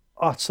been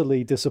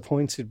utterly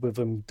disappointed with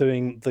them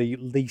doing the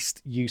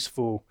least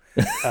useful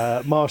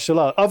martial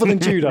art other than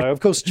judo. Of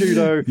course,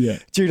 judo's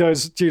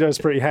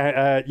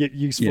pretty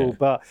useful,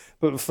 but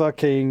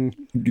fucking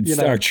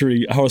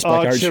archery,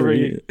 horseback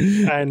archery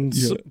and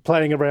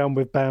playing around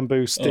with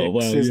bamboo sticks. Oh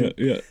wow,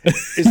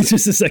 it's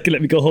just a second.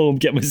 Let me go home,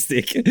 get my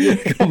stick.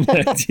 Come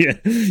back,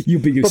 you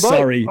being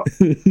sorry.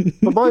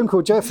 But my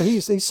uncle Jeff,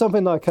 he's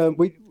something like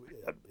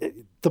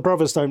the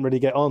brothers don't really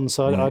get on,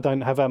 so I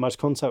don't have that much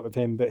contact with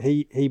him. But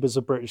he was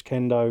a British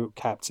kendo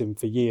captain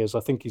for years. I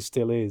think he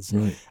still is,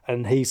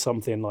 and he's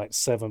something like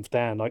 7th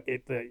Dan, like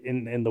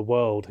in the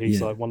world.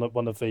 He's like one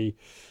of the,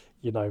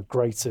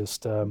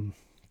 greatest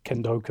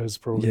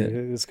kendokas, probably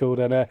it's called.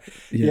 And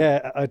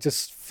I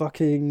just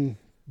fucking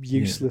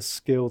useless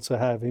skill to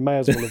have. He may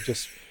as well have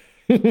just.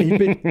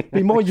 He'd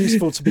be more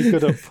useful to be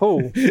good at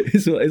pool.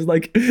 It's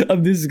like,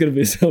 this is going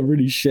to sound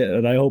really shit,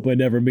 and I hope I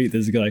never meet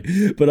this guy.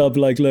 But I'm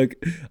like, look,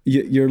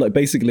 you're like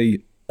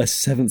basically a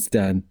 7th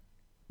Dan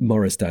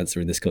Morris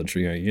dancer in this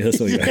country, aren't you? That's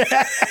what you are.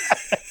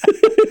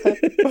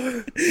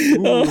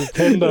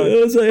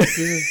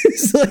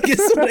 It's like,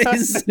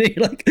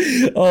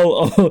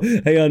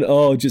 hang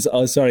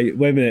on, sorry,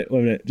 wait a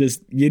minute,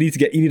 just you need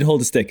to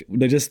hold the stick.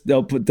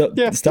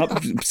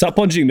 Stop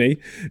punching me,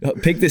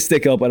 pick this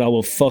stick up and I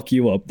will fuck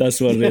you up.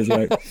 That's what it is,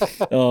 right?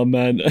 Oh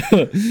man,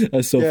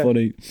 that's so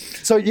funny.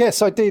 So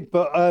yes, I did,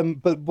 but I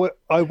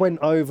went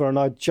over and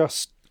I'd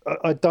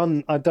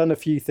done a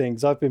few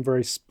things. I've been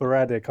very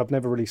sporadic. I've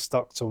never really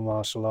stuck to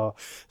martial art,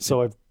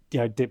 so I've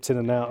dipped in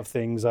and out of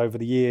things over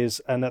the years.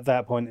 And at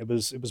that point, it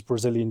was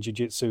Brazilian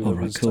jiu-jitsu that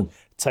was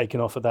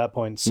taken off at that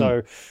point.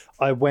 So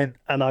I went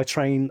and I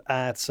trained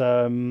at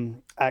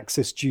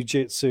Axis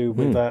Jiu-Jitsu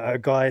with a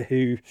guy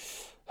who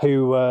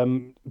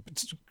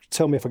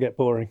tell me if I get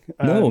boring.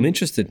 No, I'm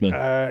interested,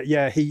 man.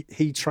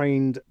 He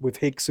trained with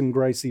Rickson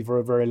Gracie for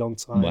a very long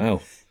time.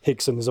 Wow.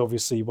 Rickson is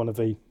obviously one of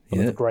the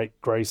great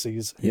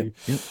Gracies who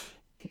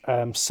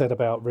set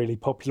about really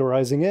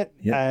popularizing it.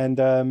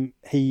 And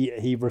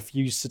he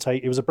refused to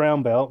take, it was a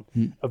brown belt,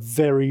 a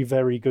very,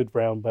 very good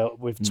brown belt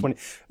with 20.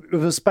 It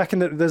was back in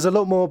there's a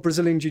lot more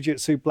Brazilian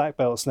Jiu-Jitsu black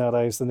belts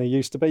nowadays than there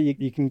used to be.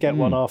 You can get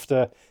one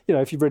after,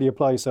 if you really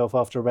apply yourself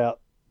after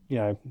about,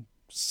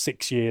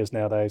 6 years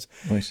nowadays.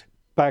 Right.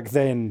 Back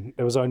then,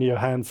 there was only a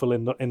handful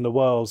in the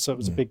world, so it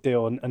was a big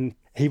deal. And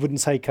he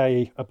wouldn't take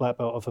a black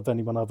belt off of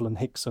anyone other than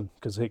Rickson,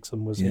 because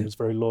Rickson was he was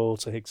very loyal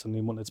to Rickson. He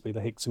wanted to be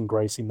the Rickson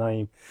Gracie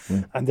name.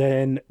 Yeah. And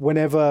then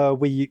whenever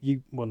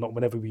not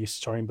whenever we used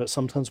to train, but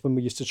sometimes when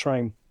we used to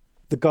train,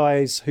 the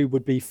guys who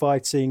would be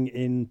fighting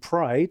in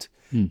Pride,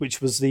 which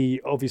was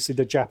obviously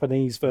the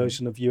Japanese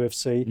version of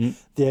UFC,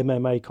 the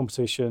MMA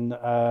competition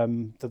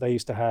that they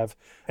used to have,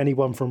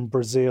 anyone from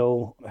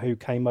Brazil who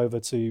came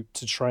over to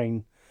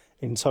train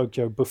in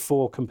Tokyo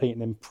before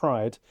competing in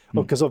Pride,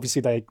 because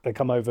obviously they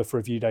come over for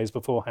a few days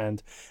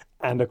beforehand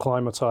and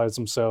acclimatise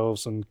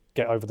themselves and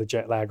get over the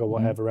jet lag or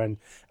whatever and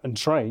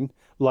train,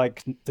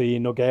 like the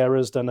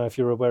Nogueiras. Don't know if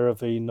you're aware of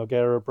the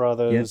Nogueira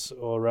brothers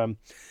or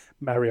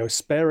Mario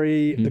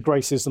Sperry, the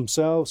Gracies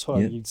themselves.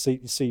 You'd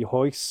see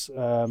Royce.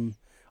 I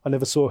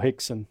never saw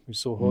Rickson. We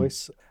saw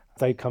Royce.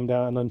 They'd come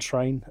down and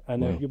train,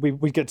 and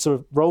we get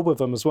to roll with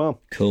them as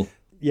well. Cool.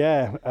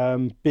 Yeah,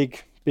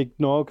 big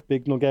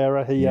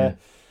Nogueira.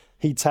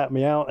 He tapped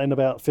me out in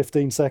about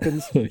 15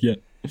 seconds.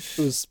 It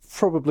was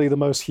probably the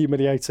most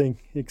humiliating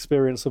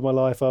experience of my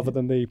life, other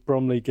than the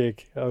Bromley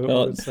gig. I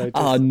would say.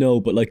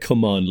 No, but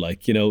come on,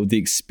 the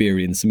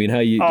experience. I mean, how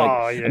you?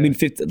 I mean,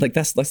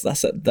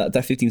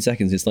 that 15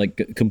 seconds is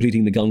like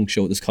completing the Gong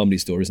Show at this Comedy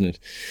Store, isn't it?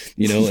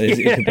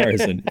 In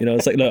comparison,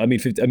 it's like, look, I mean,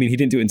 he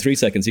didn't do it in 3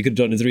 seconds. He could have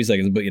done it in 3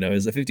 seconds, but it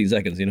was 15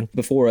 seconds.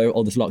 Before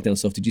all this lockdown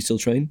stuff, did you still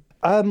train?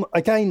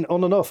 Again,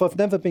 on and off. I've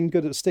never been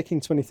good at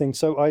sticking to anything.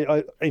 So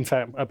I in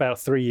fact, about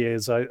 3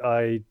 years,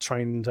 I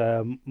trained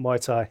Muay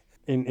Thai.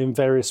 In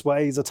various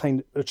ways. I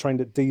trained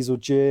at Diesel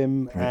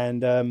Gym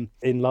and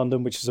in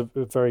London, which is a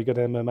very good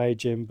MMA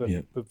gym, but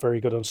very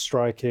good on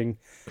striking.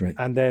 Great.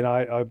 And then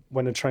I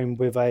went and trained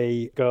with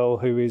a girl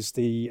who is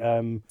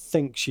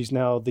think she's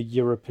now the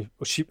European,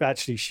 she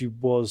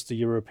was the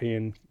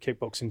European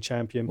kickboxing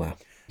champion. Wow.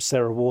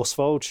 Sarah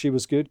Worsfold, she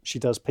was good. She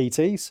does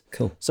PTs.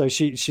 Cool. So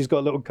she's got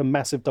a little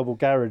massive double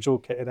garage all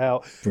kitted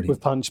out with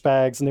punch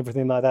bags and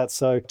everything like that.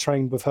 So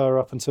trained with her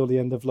up until the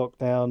end of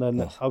lockdown,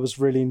 and I was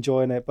really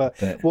enjoying it.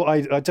 But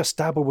I just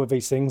dabble with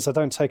these things. I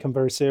don't take them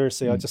very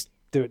seriously. I just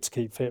do it to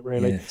keep fit,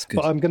 really.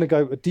 But I'm going to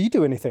go, do you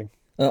do anything?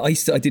 I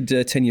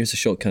did 10 years of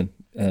Shotgun,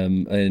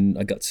 and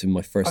I got to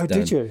my first Dan.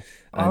 Did you?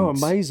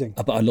 Amazing!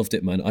 But I loved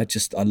it, man. I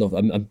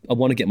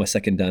want to get my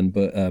second Dan,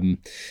 but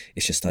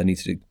it's just I need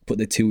to put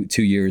the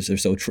two years or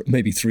so,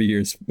 maybe 3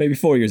 years, maybe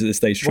 4 years at this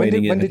stage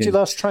training. When did you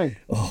last train?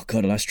 Oh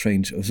God, I last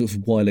trained. It was a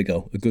while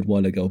ago, a good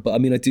while ago. But I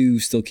mean, I do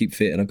still keep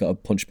fit, and I've got a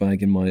punch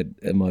bag in my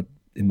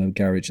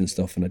garage and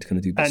stuff, and I kind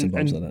of do bits and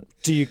bobs like that.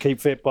 Do you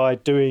keep fit by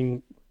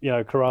doing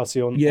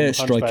karate on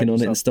striking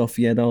on it and stuff,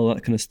 all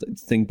that kind of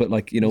thing, but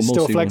mostly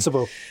still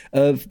flexible.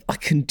 I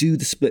can do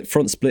the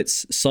front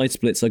splits, side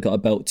splits. I got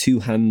about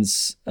two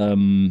hands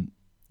to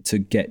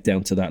get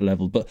down to that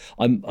level, but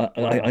I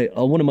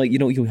want to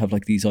you have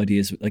these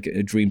ideas,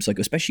 dreams,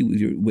 especially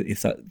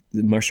if that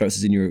martial arts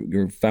is in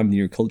your family,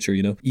 your culture,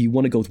 you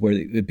want to go to where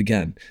it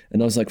began.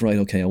 And I was like, right,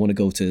 okay, I want to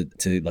go to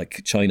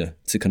China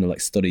to kind of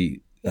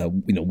study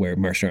where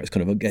martial arts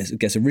kind of I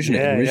guess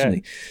originated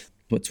originally.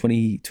 about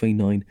 29.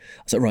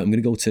 I was like, right, I'm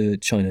going to go to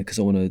China because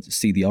I want to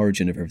see the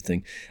origin of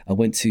everything. I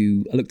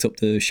looked up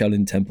the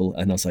Shaolin Temple,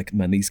 and I was like,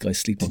 man, these guys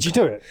sleep on. Did you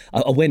do it?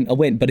 I went,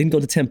 but I didn't go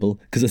to the temple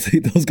because I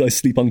think those guys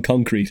sleep on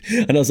concrete.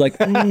 And I was like,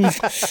 I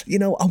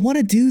want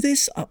to do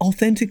this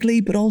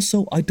authentically, but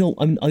also I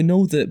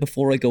know that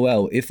before I go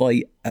out, if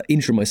I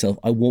injure myself,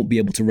 I won't be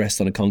able to rest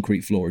on a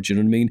concrete floor. Do you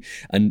know what I mean?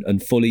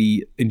 And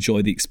fully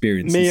enjoy the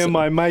experience. Me and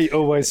my mate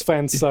always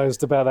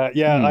fantasized about that.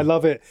 Yeah, I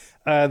love it.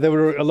 There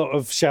were a lot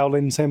of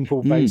Shaolin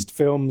Temple based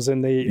films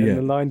in the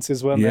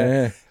 90s, weren't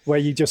there? Where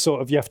you just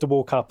you have to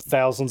walk up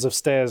thousands of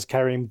stairs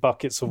carrying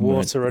buckets of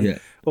water and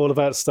all of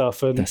that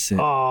stuff. And that's it.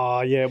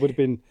 It would have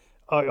been.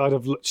 I'd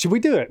have. Should we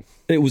do it?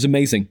 It was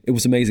amazing. I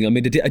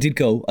mean, I did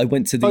go. I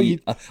went to the.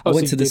 I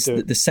went to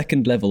the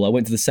second level. I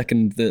went to the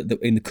second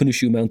in the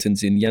Kunishu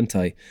Mountains in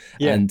Yantai,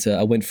 and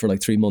I went for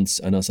like 3 months.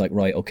 And I was like,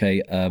 right,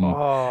 okay.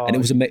 And it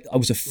was I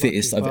was the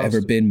fittest I've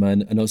ever been,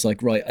 man. And I was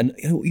like, right, and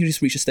you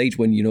just reach a stage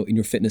when in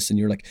your fitness, and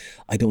you're like,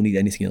 I don't need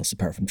anything else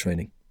apart from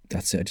training.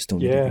 That's it. I just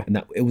don't need it. And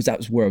that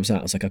was where I was at.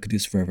 I was like, I could do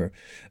this forever.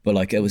 But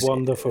like, it was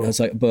wonderful. I was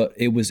like, but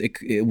it was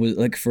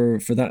like for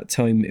that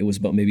time, it was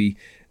about maybe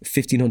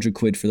 1,500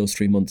 quid for those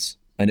 3 months.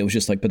 And it was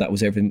just like, but that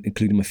was everything,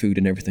 including my food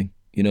and everything,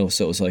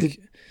 So it was like,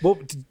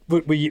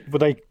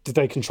 did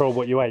they control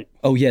what you ate?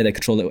 Oh yeah, they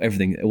controlled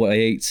everything. What I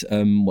ate,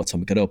 what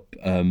time I got up,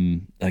 well,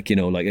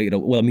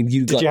 I mean,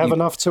 did you have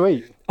enough to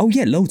eat? Oh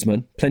yeah, loads,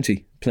 man,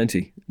 plenty.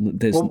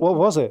 What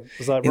was it?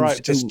 Was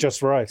that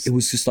just rice? It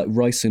was just like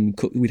rice and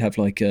we'd have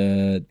like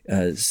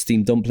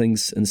steamed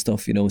dumplings and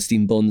stuff,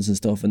 steamed buns and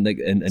stuff, and like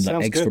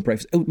eggs for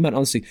breakfast. Oh man,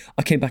 honestly,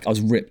 I came back, I was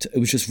ripped. It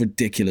was just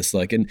ridiculous.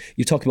 Like, and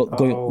you talk about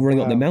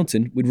running up the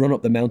mountain. We'd run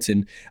up the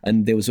mountain,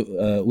 and there was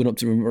run up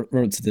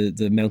to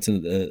the mountain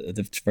at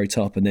the very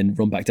top, and then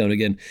run back down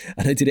again.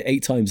 And I did it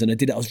 8 times, and I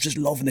did it. I was just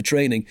loving the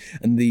training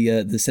and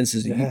the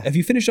senses. Have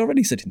you finished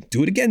already? He said,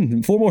 do it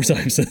again 4 more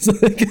times. I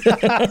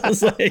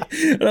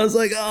was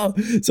like, oh,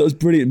 so it was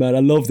brilliant, man. I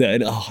loved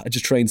it, and I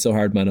just trained so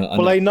hard, man.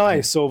 Were they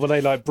nice, or were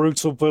they like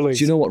brutal bullies?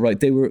 Do you know what? Right,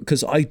 they were,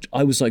 because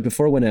I was like,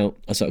 before I went out,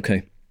 I was like,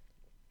 okay,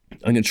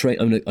 I'm gonna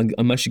train.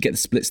 I'm actually get the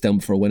splits down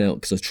before I went out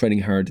because I was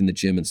training hard in the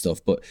gym and stuff.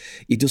 But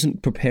it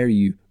doesn't prepare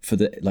you for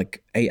the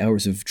like 8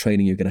 hours of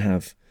training you're gonna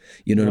have.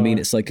 You know what I mean?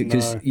 It's like,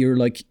 because you're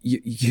like,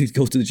 you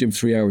go to the gym for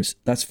 3 hours.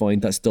 That's fine.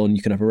 That's done.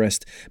 You can have a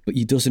rest. But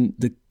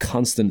the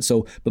constant.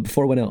 So, but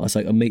before I went out, I was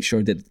like, I made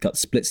sure that got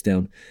splits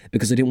down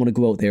because I didn't want to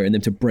go out there and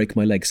then to break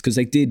my legs, because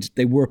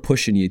they were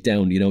pushing you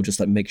down, just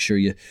like make sure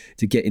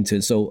to get into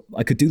it. So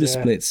I could do the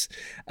splits,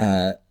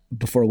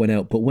 before I went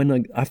out. But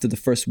after the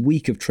first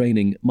week of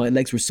training, my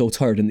legs were so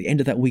tired, and at the end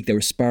of that week they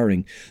were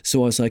sparring.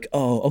 So I was like,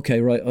 oh,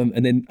 okay, right.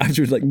 And then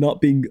after like not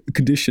being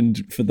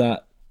conditioned for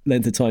that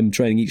length of time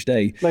training each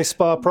day, they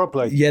spar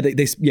properly. Yeah,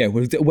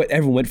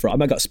 everyone went for it.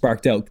 I got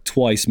sparked out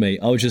twice, mate.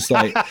 I was just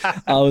like,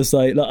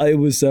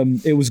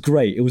 it was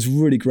great. It was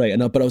really great.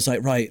 But I was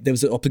like, right, I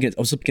was up against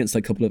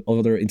like a couple of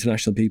other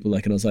international people,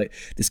 like, and I was like,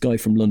 this guy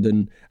from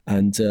London,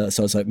 and so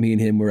I was like, me and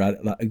him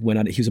went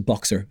at it. He was a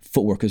boxer.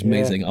 Footwork was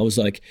amazing. I was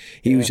like,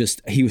 he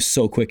was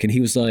so quick, and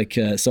he was like,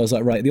 so I was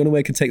like, right, the only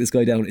way I can take this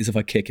guy down is if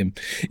I kick him.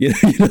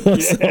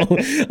 So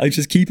I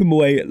just keep him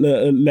away at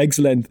legs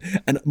length,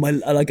 and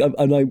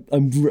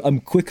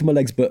I'm quick with my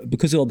legs, but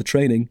because of all the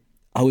training,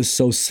 I was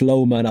so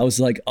slow, man. I was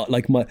like I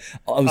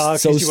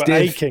was so stiff.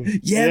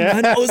 Aching. Yeah,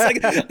 man. I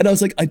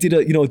was like, I did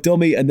a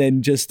dummy and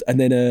then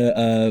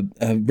a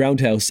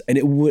roundhouse, and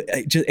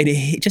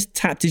it just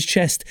tapped his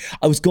chest.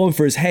 I was going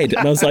for his head,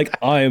 and I was like,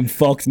 I am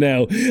fucked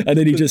now. And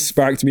then he just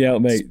sparked me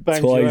out, mate,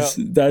 twice.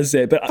 That's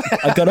it. But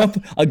I got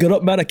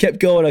up, man. I kept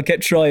going. I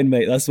kept trying,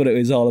 mate. That's what it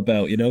was all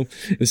about,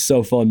 It was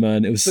so fun,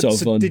 man. It was so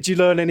fun. Did you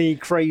learn any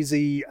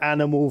crazy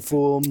animal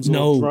forms?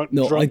 No,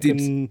 I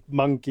did.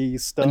 Monkey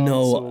stuff?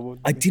 No,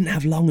 I didn't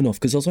have long enough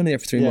because I was only there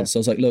for 3 months. So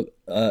I was like, look,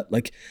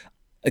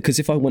 because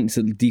if I went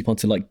deep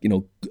onto there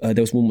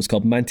was one was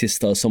called mantis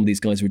style. Some of these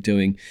guys were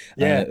doing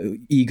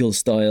eagle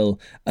style,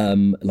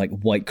 like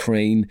white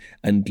crane,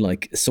 and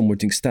like some were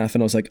doing staff.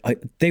 And I was like,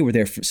 they were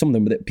there for some of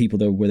them. People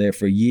that were there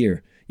for a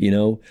year.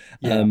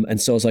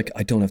 And so I was like,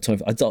 I don't have time.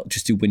 I thought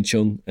just do Wing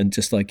Chun and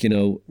just like,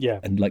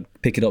 and like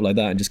pick it up like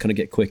that and just kind of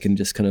get quick and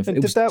just kind of,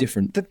 it was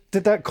different.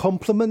 Did that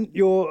complement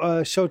your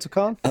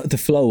Shotokan? The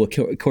flow,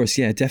 of course,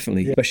 yeah,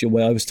 definitely. Yeah. Especially the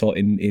way I was taught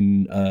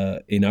in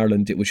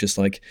Ireland, it was just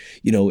like,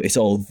 it's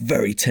all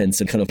very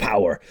tense and kind of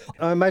power.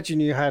 I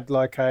imagine you had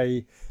like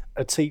a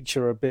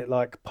teacher a bit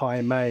like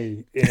Pai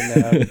Mei in,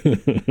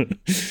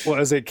 what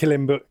is it,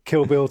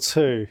 Kill Bill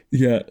 2?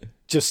 Yeah.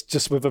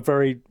 Just with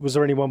was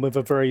there anyone with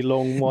a very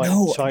long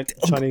white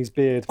Chinese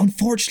beard?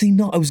 Unfortunately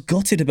not. I was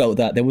gutted about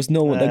that. There was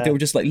no one, like they were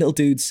just like little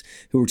dudes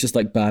who were just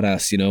like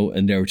badass,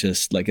 and they were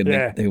just like,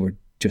 they were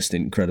just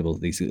incredible.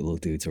 These little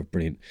dudes are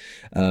brilliant.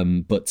 Are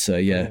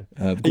you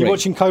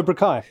watching Cobra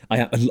Kai?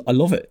 I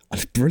love it.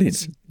 It's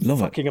brilliant. Love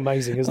it. Fucking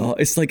amazing, isn't it?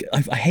 It's like,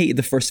 I hated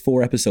the first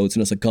 4 episodes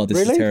and I was like, God,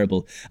 this is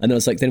terrible. And I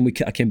was like,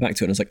 I came back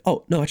to it and I was like,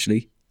 oh, no,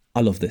 actually, I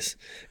love this.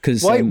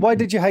 Because why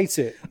did you hate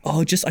it?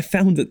 I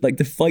found that like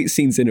the fight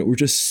scenes in it were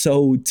just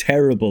so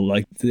terrible.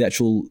 Like the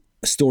actual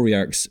story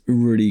arcs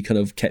really kind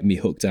of kept me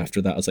hooked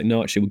after that. I was like,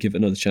 no, actually, we'll give it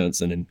another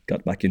chance, and then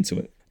got back into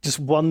it. Just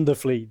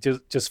wonderfully,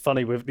 just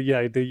funny with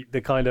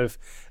the kind of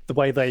the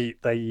way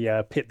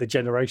they pit the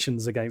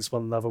generations against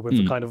one another with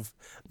the kind of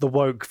the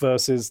woke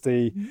versus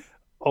the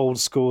old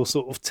school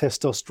sort of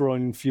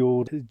testosterone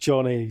fueled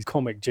Johnny.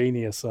 Comic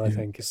genius, I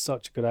think. He's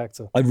such a good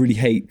actor. I really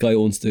hate guy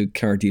who owns the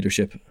car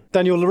dealership.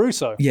 Daniel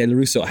LaRusso. Yeah,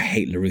 LaRusso. I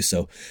hate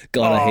LaRusso.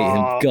 God, I hate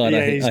him. God,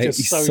 I hate him. He's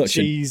just so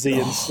cheesy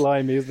and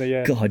slimy, isn't he?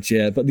 Yeah. God,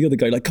 yeah. But the other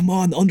guy, like, come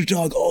on,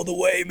 underdog all the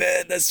way,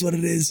 man. That's what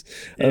it is.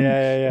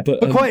 Yeah.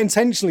 But quite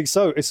intentionally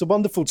so. It's a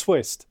wonderful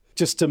twist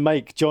just to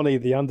make Johnny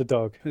the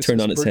underdog. Turn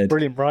on its head.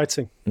 Brilliant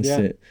writing. That's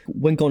it.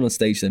 When going on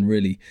stage, then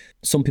really,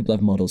 some people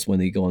have models when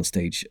they go on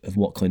stage of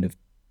what kind of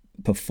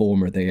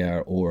performer they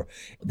are, or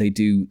they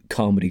do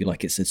comedy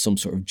like it's some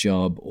sort of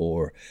job,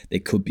 or they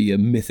could be a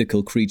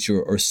mythical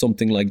creature or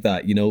something like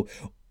that. You know,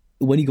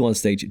 when you go on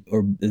stage, or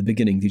at the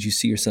beginning, did you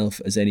see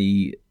yourself as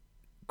any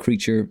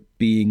creature,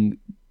 being,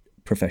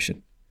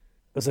 profession?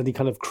 As any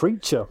kind of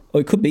creature? Oh,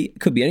 it could be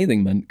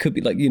anything, man. Could be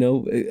like, you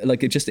know,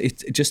 like it just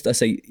I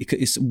say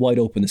it's wide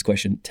open, this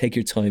question. Take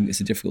your time. It's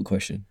a difficult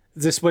question.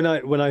 This when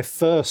I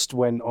first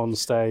went on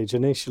stage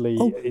initially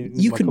in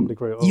my comedy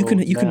career. You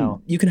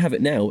can have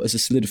it now as a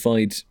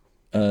solidified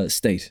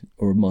state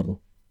or model.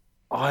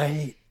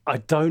 I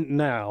don't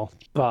now,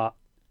 but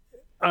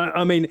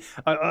I mean,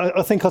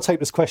 I think I'll take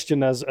this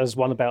question as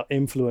one about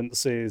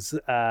influences,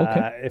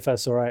 if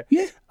that's all right.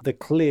 Yeah. The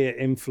clear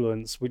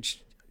influence,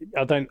 which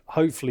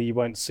hopefully you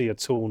won't see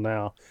at all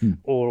now,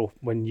 or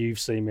when you've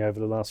seen me over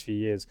the last few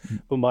years.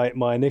 But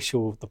my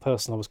initial, the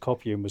person I was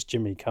copying was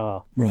Jimmy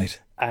Carr. Right.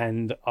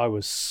 And I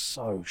was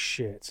so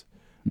shit.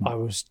 I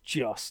was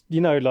just, I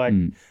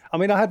mean,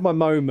 I had my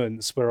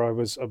moments where I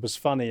was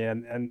funny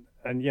and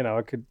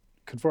I could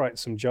write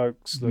some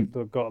jokes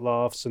that got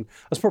laughs, and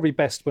I was probably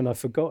best when I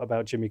forgot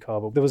about Jimmy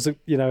Carr. There was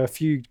a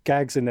few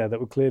gags in there that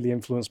were clearly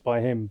influenced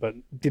by him, but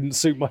didn't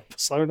suit my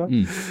persona,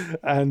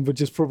 and were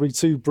just probably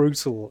too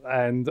brutal,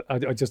 and I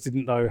just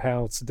didn't know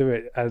how to do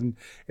it, and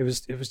it was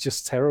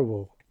just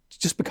terrible.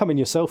 Just becoming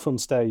yourself on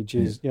stage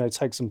is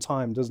takes some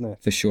time, doesn't it?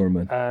 For sure,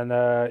 man. And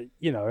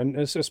and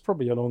it's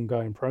probably an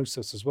ongoing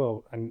process as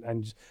well,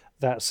 and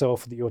that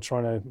self that you're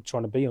trying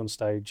to be on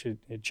stage,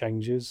 it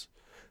changes,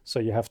 so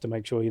you have to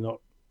make sure you're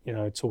not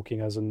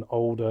talking as an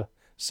older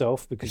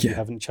self because you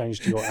haven't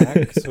changed your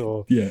act,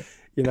 or so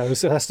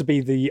it has to be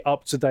the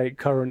up-to-date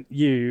current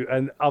you,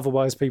 and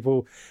otherwise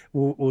people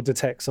will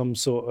detect some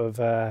sort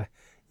of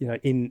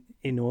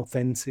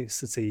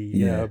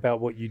inauthenticity about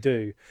what you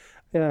do.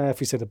 If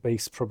you said a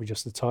beast, probably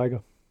just a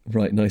tiger.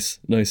 Right, nice.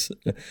 A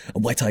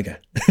white tiger.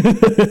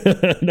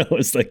 No,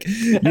 it's like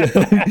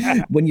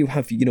when you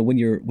have, when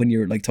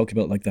you're like talking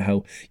about like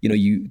how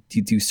you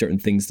do certain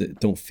things that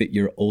don't fit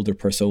your older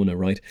persona,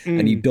 right?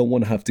 And you don't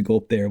want to have to go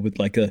up there with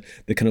like the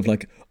kind of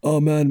like, oh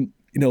man,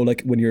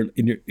 like when you're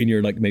in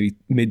your like maybe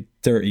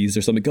mid-30s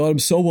or something. God, I'm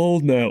so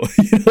old now.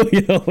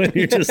 When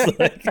you're just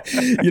like,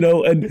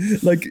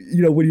 and like,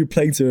 when you're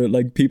playing to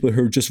like people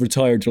who are just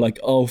retired, they're like,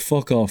 oh,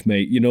 fuck off,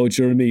 mate. Do you know what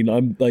I mean?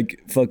 I'm like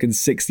fucking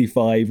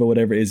 65 or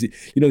whatever it is.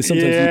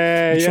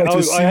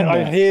 Sometimes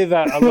I hear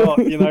that a lot.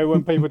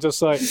 When people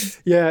just like,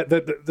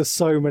 there's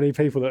so many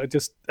people that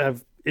just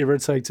have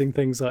irritating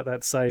things like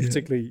that to say,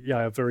 particularly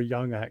very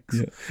young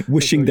acts.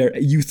 Wishing their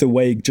youth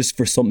away just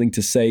for something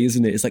to say,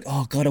 isn't it? It's like,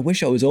 oh God, I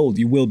wish I was old.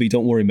 You will be,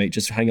 don't worry, mate.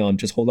 Just hang on,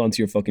 just hold on to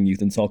your fucking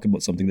youth and talk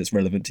about something that's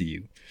relevant to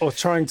you. Or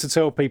trying to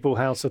tell people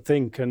how to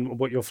think and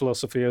what your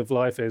philosophy of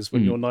life is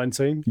when you're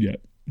 19. Yeah,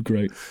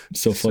 great.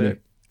 So funny.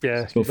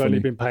 You've only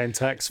been paying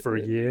tax for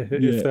a year,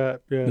 if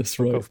that. Yeah, that's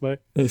right. Off, mate.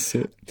 That's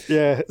it.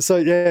 Yeah,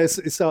 so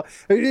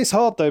it's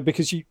hard though,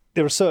 because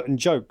there are certain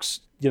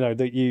jokes,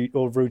 that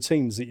or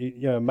routines that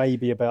you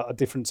maybe about a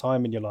different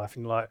time in your life,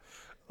 and you're like,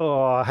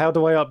 oh, how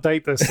do I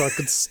update this so I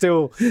could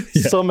still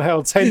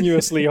somehow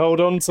tenuously hold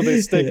on to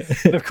this thing?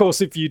 And of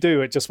course, if you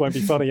do, it just won't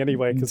be funny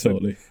anyway. Because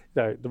totally.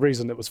 The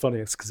reason it was funny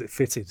is because it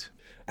fitted.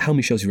 How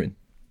many shows are you in?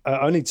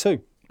 Only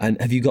 2. And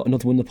have you got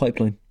another one in the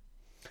pipeline?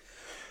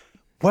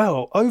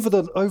 Well, over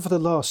the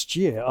last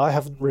year, I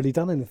haven't really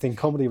done anything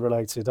comedy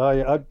related.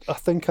 I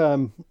think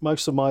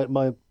most of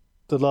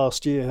the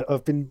last year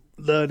I've been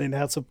learning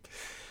how to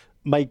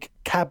make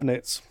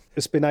cabinets.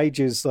 It's been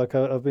ages. Like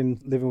I've been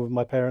living with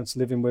my parents,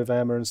 living with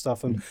Emma and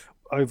stuff, and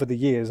over the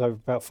years, over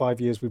about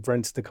 5 years, we've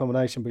rented the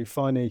combination. But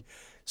finally,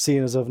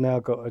 seeing as I've now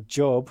got a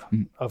job,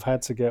 I've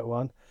had to get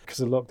one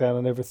because of lockdown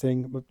and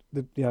everything. But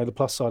the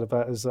plus side of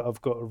that is that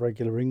I've got a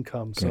regular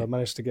income, so I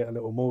managed to get a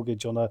little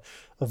mortgage on a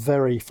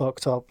very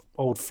fucked up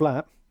old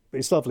flat. But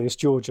it's lovely. It's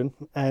Georgian,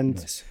 and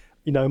nice.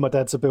 My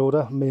dad's a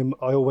builder.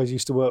 I always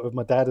used to work with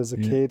my dad as a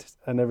kid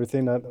and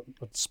everything. I've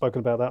spoken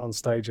about that on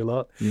stage a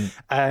lot. Yeah.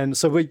 And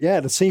so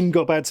the team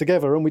got back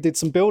together and we did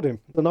some building.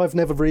 And I've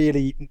never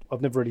really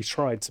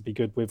tried to be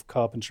good with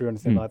carpentry or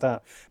anything like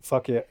that.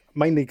 Fuck it.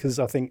 Mainly because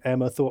I think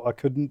Emma thought I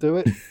couldn't do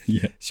it.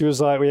 She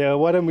was like,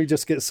 why don't we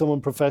just get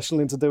someone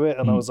professional in to do it?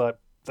 And I was like,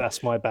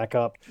 that's my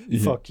backup.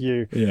 Yeah. Fuck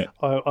you. Yeah.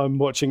 I'm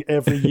watching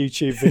every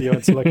YouTube video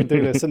until I can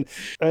do this. And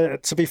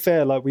to be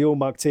fair, like we all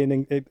mucked in,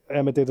 and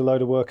Emma did a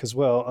load of work as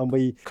well, and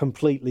we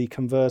completely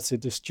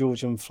converted this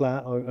Georgian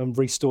flat and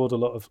restored a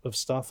lot of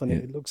stuff, and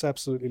it looks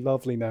absolutely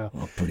lovely now.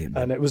 Oh, brilliant,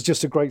 man. And it was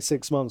just a great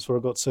 6 months where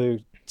I got to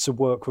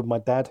work with my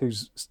dad,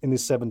 who's in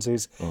his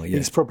 70s. Oh, yeah.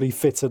 He's probably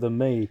fitter than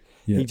me.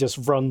 Yeah. He just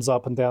runs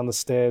up and down the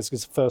stairs.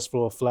 It's a first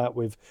floor flat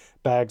with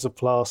bags of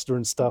plaster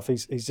and stuff.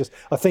 He's just,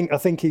 I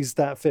think he's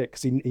that fit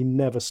because he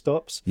never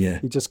stops. Yeah.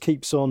 He just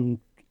keeps on,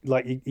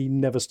 like he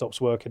never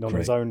stops working on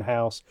his own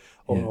house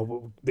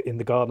or in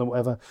the garden or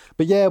whatever.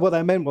 But yeah, what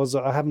that meant was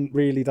that I haven't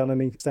really done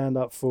any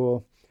stand-up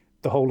for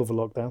the whole of a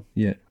lockdown.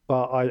 Yeah.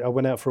 But I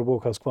went out for a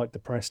walk. I was quite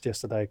depressed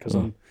yesterday because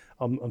I'm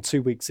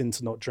 2 weeks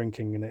into not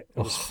drinking, and it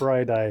was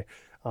Friday,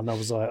 and I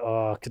was like,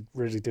 I could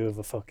really do with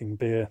a fucking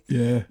beer.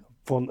 Yeah.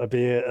 Want a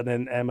beer, and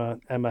then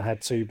Emma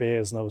had 2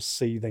 beers, and I was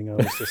seething. I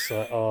was just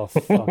like, oh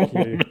fuck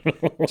you,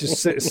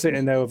 just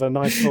sitting there with a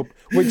nice pub,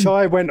 which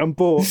I went and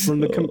bought from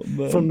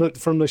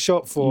the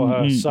shop for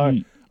her. So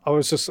I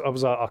was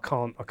like, I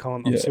can't.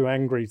 I'm too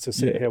angry to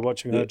sit here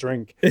watching her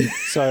drink.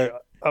 So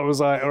I was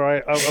like, all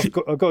right, I've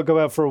got to go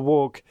out for a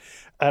walk.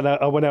 And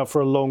I went out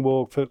for a long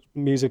walk, put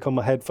music on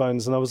my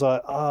headphones, and I was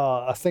like,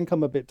 I think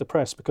I'm a bit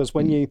depressed, because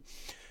when you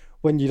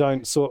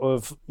don't sort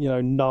of,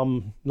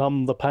 numb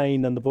the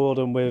pain and the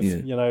boredom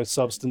with,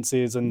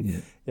 substances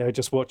and,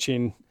 just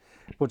watching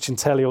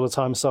telly all the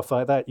time, stuff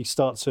like that, you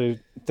start to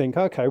think,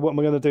 okay, what am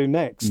I going to do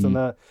next? And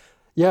I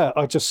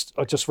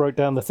just wrote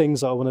down the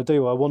things that I want to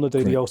do. I want to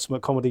do the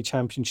Ultimate Comedy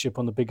Championship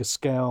on the biggest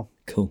scale.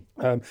 Cool.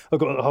 I've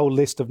got a whole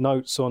list of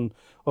notes on.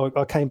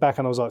 I came back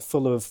and I was like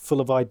full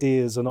of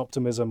ideas and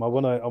optimism. I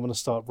want to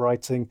start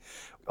writing.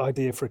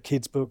 Idea for a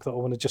kids book that I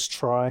want to just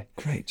try.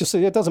 Great. Just so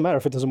it doesn't matter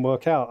if it doesn't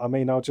work out. I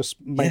mean, I'll just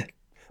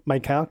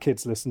make our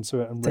kids listen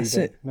to it and read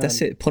it.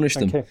 That's it. Punish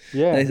them.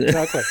 Yeah,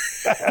 exactly.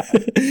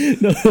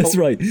 No, that's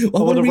right.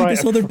 I want to read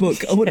this other book.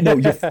 No,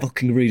 you're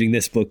fucking reading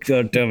this book.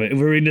 God damn it.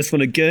 We're reading this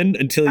one again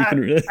until you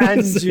can...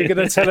 And you're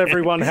going to tell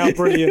everyone how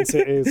brilliant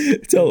it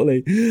is.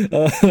 Totally.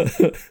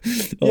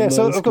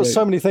 So I've got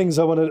so many things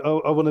I want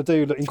to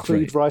do that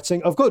include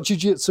writing. I've got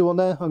jiu-jitsu on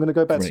there. I'm going to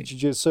go back to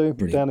jiu-jitsu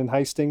down in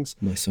Hastings.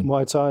 Nice one.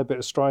 Muay Thai, a bit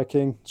of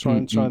striking. Try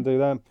and do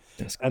that.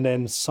 And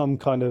then some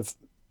kind of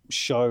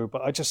show.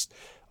 But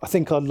I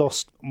think I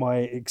lost my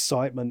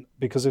excitement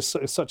because it's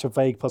such a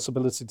vague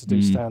possibility to do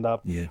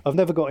stand-up. Yeah. I've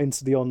never got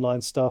into the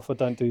online stuff. I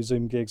don't do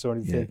Zoom gigs or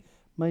anything. Yeah.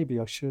 Maybe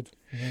I should.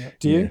 Yeah.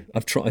 Do you?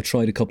 I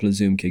tried a couple of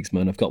Zoom gigs,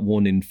 man. I've got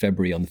one in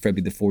February, on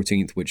February the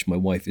 14th, which my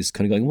wife is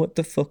kind of going, "What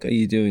the fuck are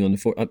you doing on the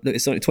 4th?"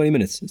 It's only 20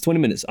 minutes. It's 20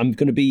 minutes. I'm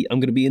gonna be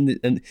in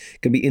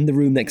the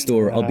room next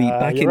door. I'll be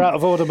back. You're out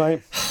of order,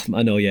 mate.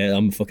 I know. Yeah,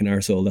 I'm a fucking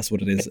arsehole. That's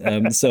what it is.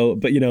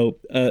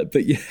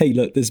 Hey,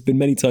 look, there's been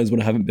many times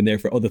when I haven't been there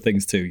for other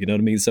things too. You know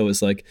what I mean? So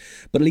it's like,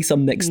 but at least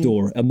I'm next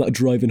door. I'm not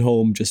driving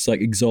home just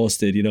like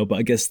exhausted. But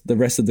I guess the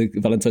rest of the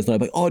Valentine's night,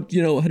 I'm like, I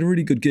had a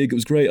really good gig. It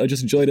was great. I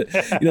just enjoyed it.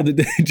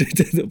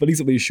 But at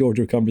least it'll be a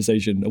shorter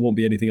conversation. It won't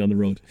be anything on the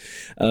road.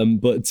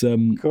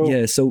 Cool.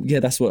 Yeah, so yeah,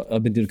 that's what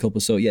I've been doing a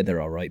couple. So yeah,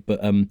 they're all right.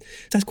 But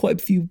that's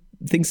quite a few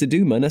things to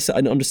do, man. I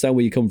understand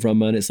where you come from,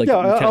 man. It's like,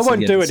 I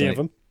won't do any of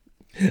them.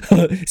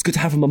 It's good to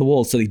have them on the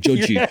wall so they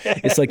judge you.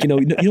 It's like, no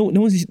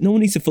one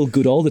needs to feel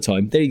good all the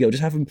time. There you go.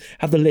 Just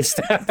have the list,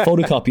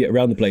 photocopy it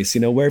around the place,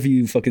 wherever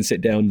you fucking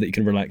sit down that you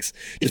can relax.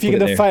 If you're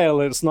going to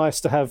fail, it's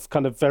nice to have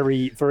kind of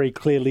very, very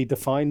clearly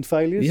defined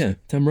failures. Yeah,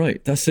 damn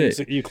right. That's things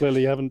it. That you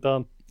clearly haven't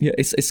done. Yeah,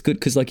 it's good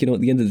because, at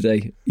the end of the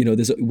day,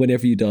 there's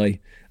whenever you die.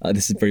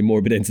 This is very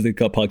morbid into the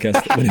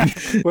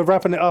podcast. We're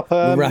wrapping it up.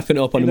 We're wrapping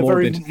it up on in a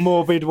very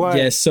morbid way.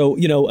 Yeah, so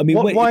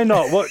why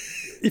not? What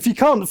if you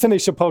can't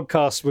finish a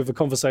podcast with a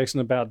conversation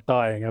about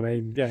dying? I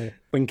mean,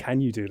 when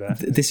can you do that?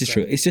 This is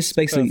true. It's just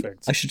basically,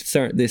 perfect. I should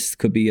start. This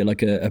could be a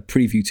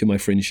preview to my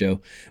Fringe show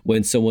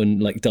when someone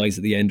dies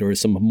at the end, or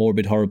some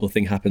morbid, horrible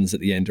thing happens at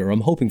the end, or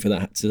I'm hoping for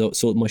that. So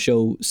my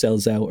show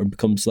sells out and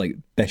becomes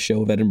best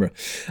show of Edinburgh.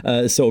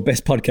 So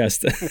best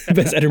podcast,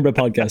 best Edinburgh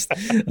podcast.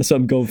 That's what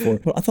I'm going for.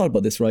 But I thought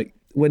about this, right?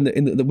 When they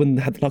had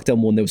the lockdown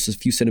one, there was a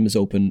few cinemas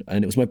open,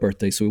 and it was my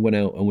birthday, so we went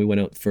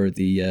out for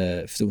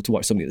the to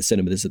watch something at the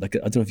cinema. There's I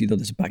don't know if you know,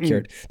 there's a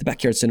backyard. The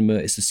backyard cinema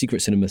is the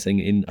secret cinema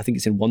thing I think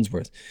it's in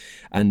Wandsworth,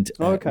 and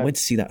I went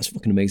to see that. It was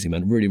fucking amazing,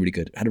 man. Really, really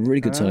good. Had a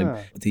really good time.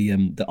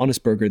 The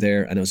Honest Burger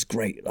there, and it was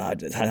great. I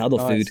had all the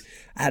food.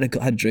 I had a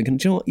drink, and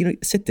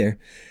sit there,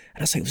 and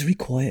I was like, it was really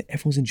quiet.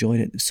 Everyone's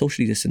enjoying it.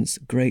 Socially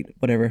distanced, great,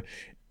 whatever.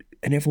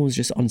 And everyone's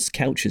just on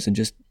couches and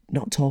just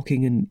not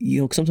talking. And,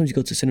 sometimes you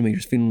go to cinema, you're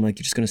just feeling like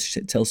you're just going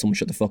to tell someone,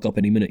 shut the fuck up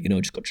any minute,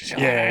 just go,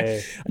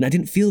 yeah. And I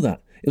didn't feel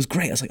that. It was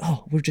great. I was like,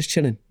 we're just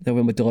chilling. Then I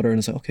went with my daughter, and I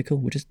was like, okay, cool.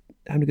 We're just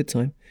having a good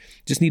time.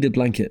 Just needed a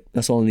blanket.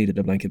 That's all I needed,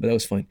 a blanket, but that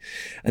was fine.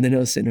 And then I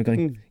was sitting there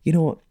going, you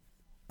know what?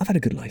 I've had a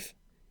good life.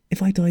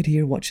 If I died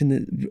here watching do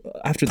you know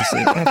what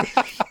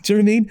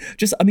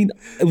I mean?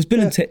 It was Bill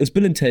and Ted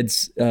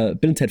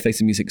Face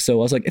the Music. So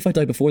I was like, if I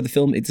die before the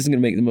film, it isn't going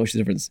to make the most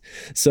difference.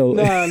 So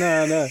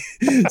no.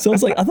 So I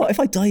was like, I thought if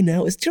I die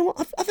now,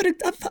 I've had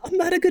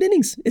a good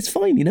innings. It's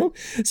fine,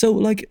 So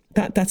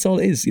That's all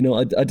it is. You know,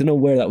 I don't know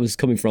where that was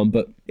coming from,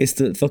 but it's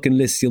the fucking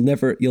list. You'll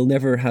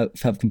never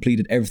have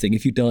completed everything.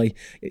 If you die,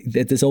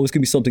 there's always going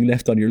to be something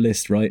left on your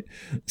list, right?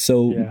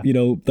 So, you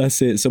know,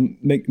 that's it. So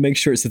make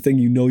sure it's the thing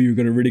you know you're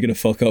really going to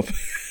fuck up.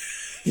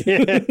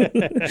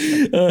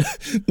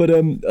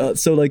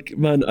 So like,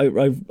 man,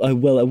 I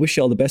wish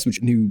you all the best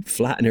with your new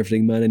flat and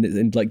everything, man,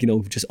 and like, you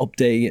know, just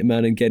updating it,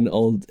 man, and getting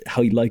all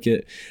how you like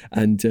it,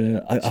 and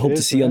I hope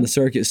to see you on the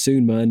circuit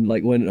soon, man,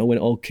 like when it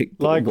all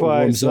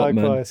warms up,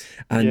 man.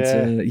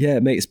 And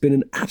yeah, mate, it's been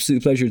an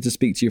absolute pleasure to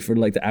speak to you for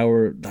like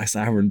that's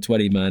hour and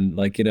 20, man,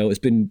 like, you know, it's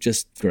been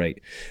just great.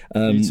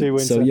 You too,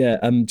 Winter. So yeah,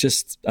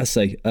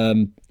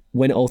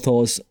 when it all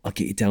thaws, I'll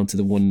get you down to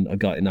the one I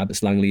got in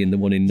Abbots Langley and the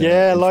one in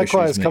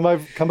likewise. Fishers,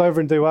 come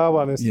over and do our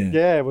one. We'll do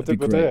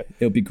it.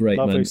 It'll be great,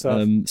 lovely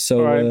man. Stuff.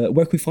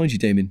 Where can we find you,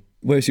 Damian?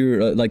 Where's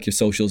your like your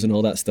socials and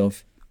all that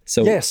stuff?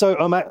 So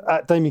I'm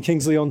at Damian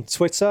Kingsley on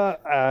Twitter.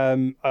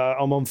 I'm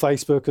on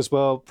Facebook as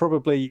well.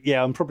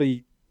 I'm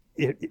probably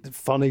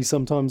funny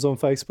sometimes on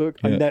Facebook.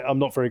 I'm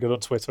not very good on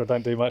Twitter. I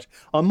don't do much.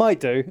 I might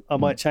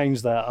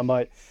change that. I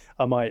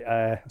might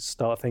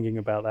start thinking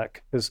about that,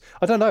 because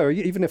I don't know,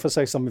 even if I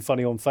say something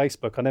funny on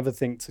Facebook, I never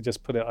think to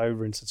just put it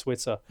over into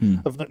Twitter.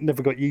 I've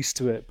never got used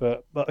to it,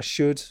 but I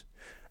should.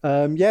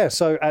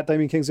 So at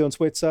Damian Kingsley on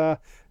Twitter,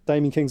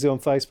 Damian Kingsley on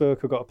Facebook.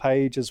 I've got a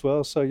page as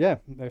well. So yeah,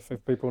 if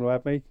people want to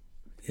add me,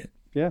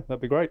 yeah,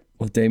 that'd be great.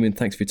 Well, Damian,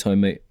 thanks for your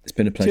time, mate. It's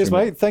been a pleasure. Cheers,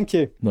 mate. Thank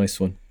you. Nice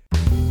one.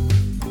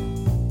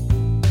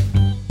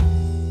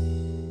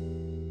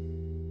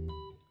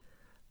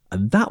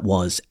 And that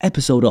was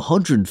episode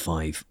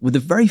 105 with a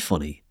very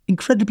funny,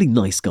 incredibly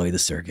nice guy of the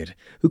circuit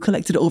who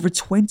collected over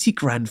 20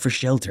 grand for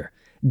shelter,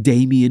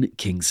 Damian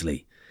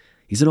Kingsley.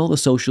 He's on all the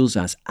socials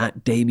as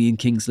 @Damian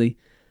Kingsley.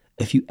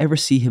 If you ever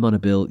see him on a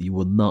bill, you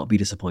will not be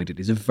disappointed.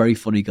 He's a very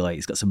funny guy.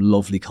 He's got some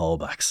lovely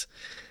callbacks.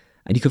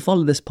 And you can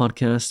follow this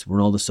podcast. We're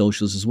on all the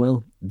socials as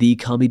well. The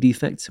Comedy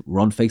Defect. We're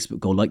on Facebook.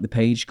 Go like the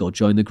page. Go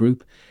join the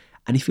group.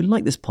 And if you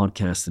like this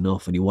podcast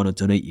enough and you want to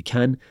donate, you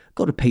can.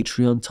 Go to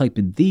Patreon, type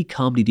in The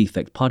Comedy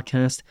Defect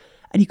Podcast,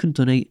 and you can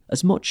donate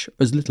as much or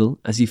as little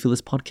as you feel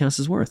this podcast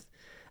is worth.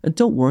 And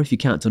don't worry if you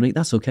can't donate,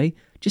 that's okay.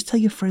 Just tell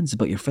your friends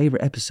about your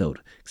favourite episode,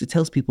 because it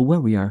tells people where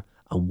we are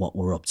and what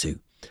we're up to.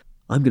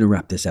 I'm going to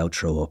wrap this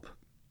outro up.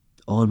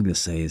 All I'm going to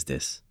say is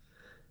this.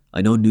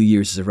 I know New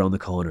Year's is around the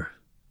corner,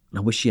 and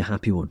I wish you a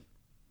happy one.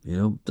 You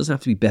know, it doesn't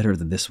have to be better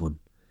than this one.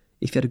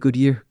 If you had a good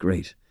year,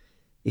 great.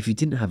 If you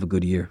didn't have a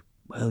good year,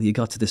 well, you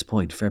got to this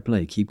point. Fair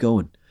play. Keep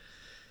going.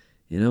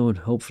 You know, and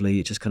hopefully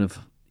it just kind of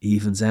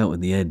evens out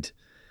in the end.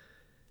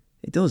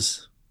 It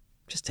does.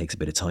 It just takes a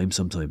bit of time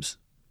sometimes.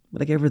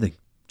 But like everything,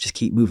 just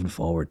keep moving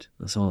forward.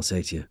 That's all I'll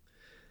say to you.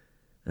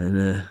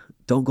 And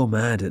don't go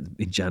mad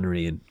in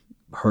January and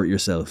hurt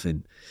yourself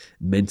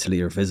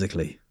mentally or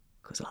physically.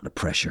 Because a lot of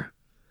pressure.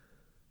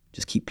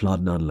 Just keep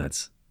plodding on,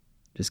 lads.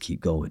 Just keep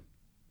going.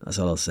 That's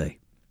all I'll say.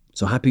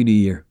 So happy New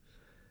Year.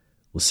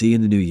 We'll see you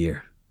in the new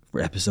year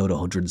for episode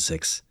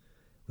 106.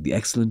 The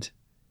excellent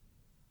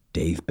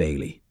Dave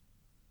Bailey.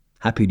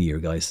 Happy New Year,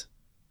 guys.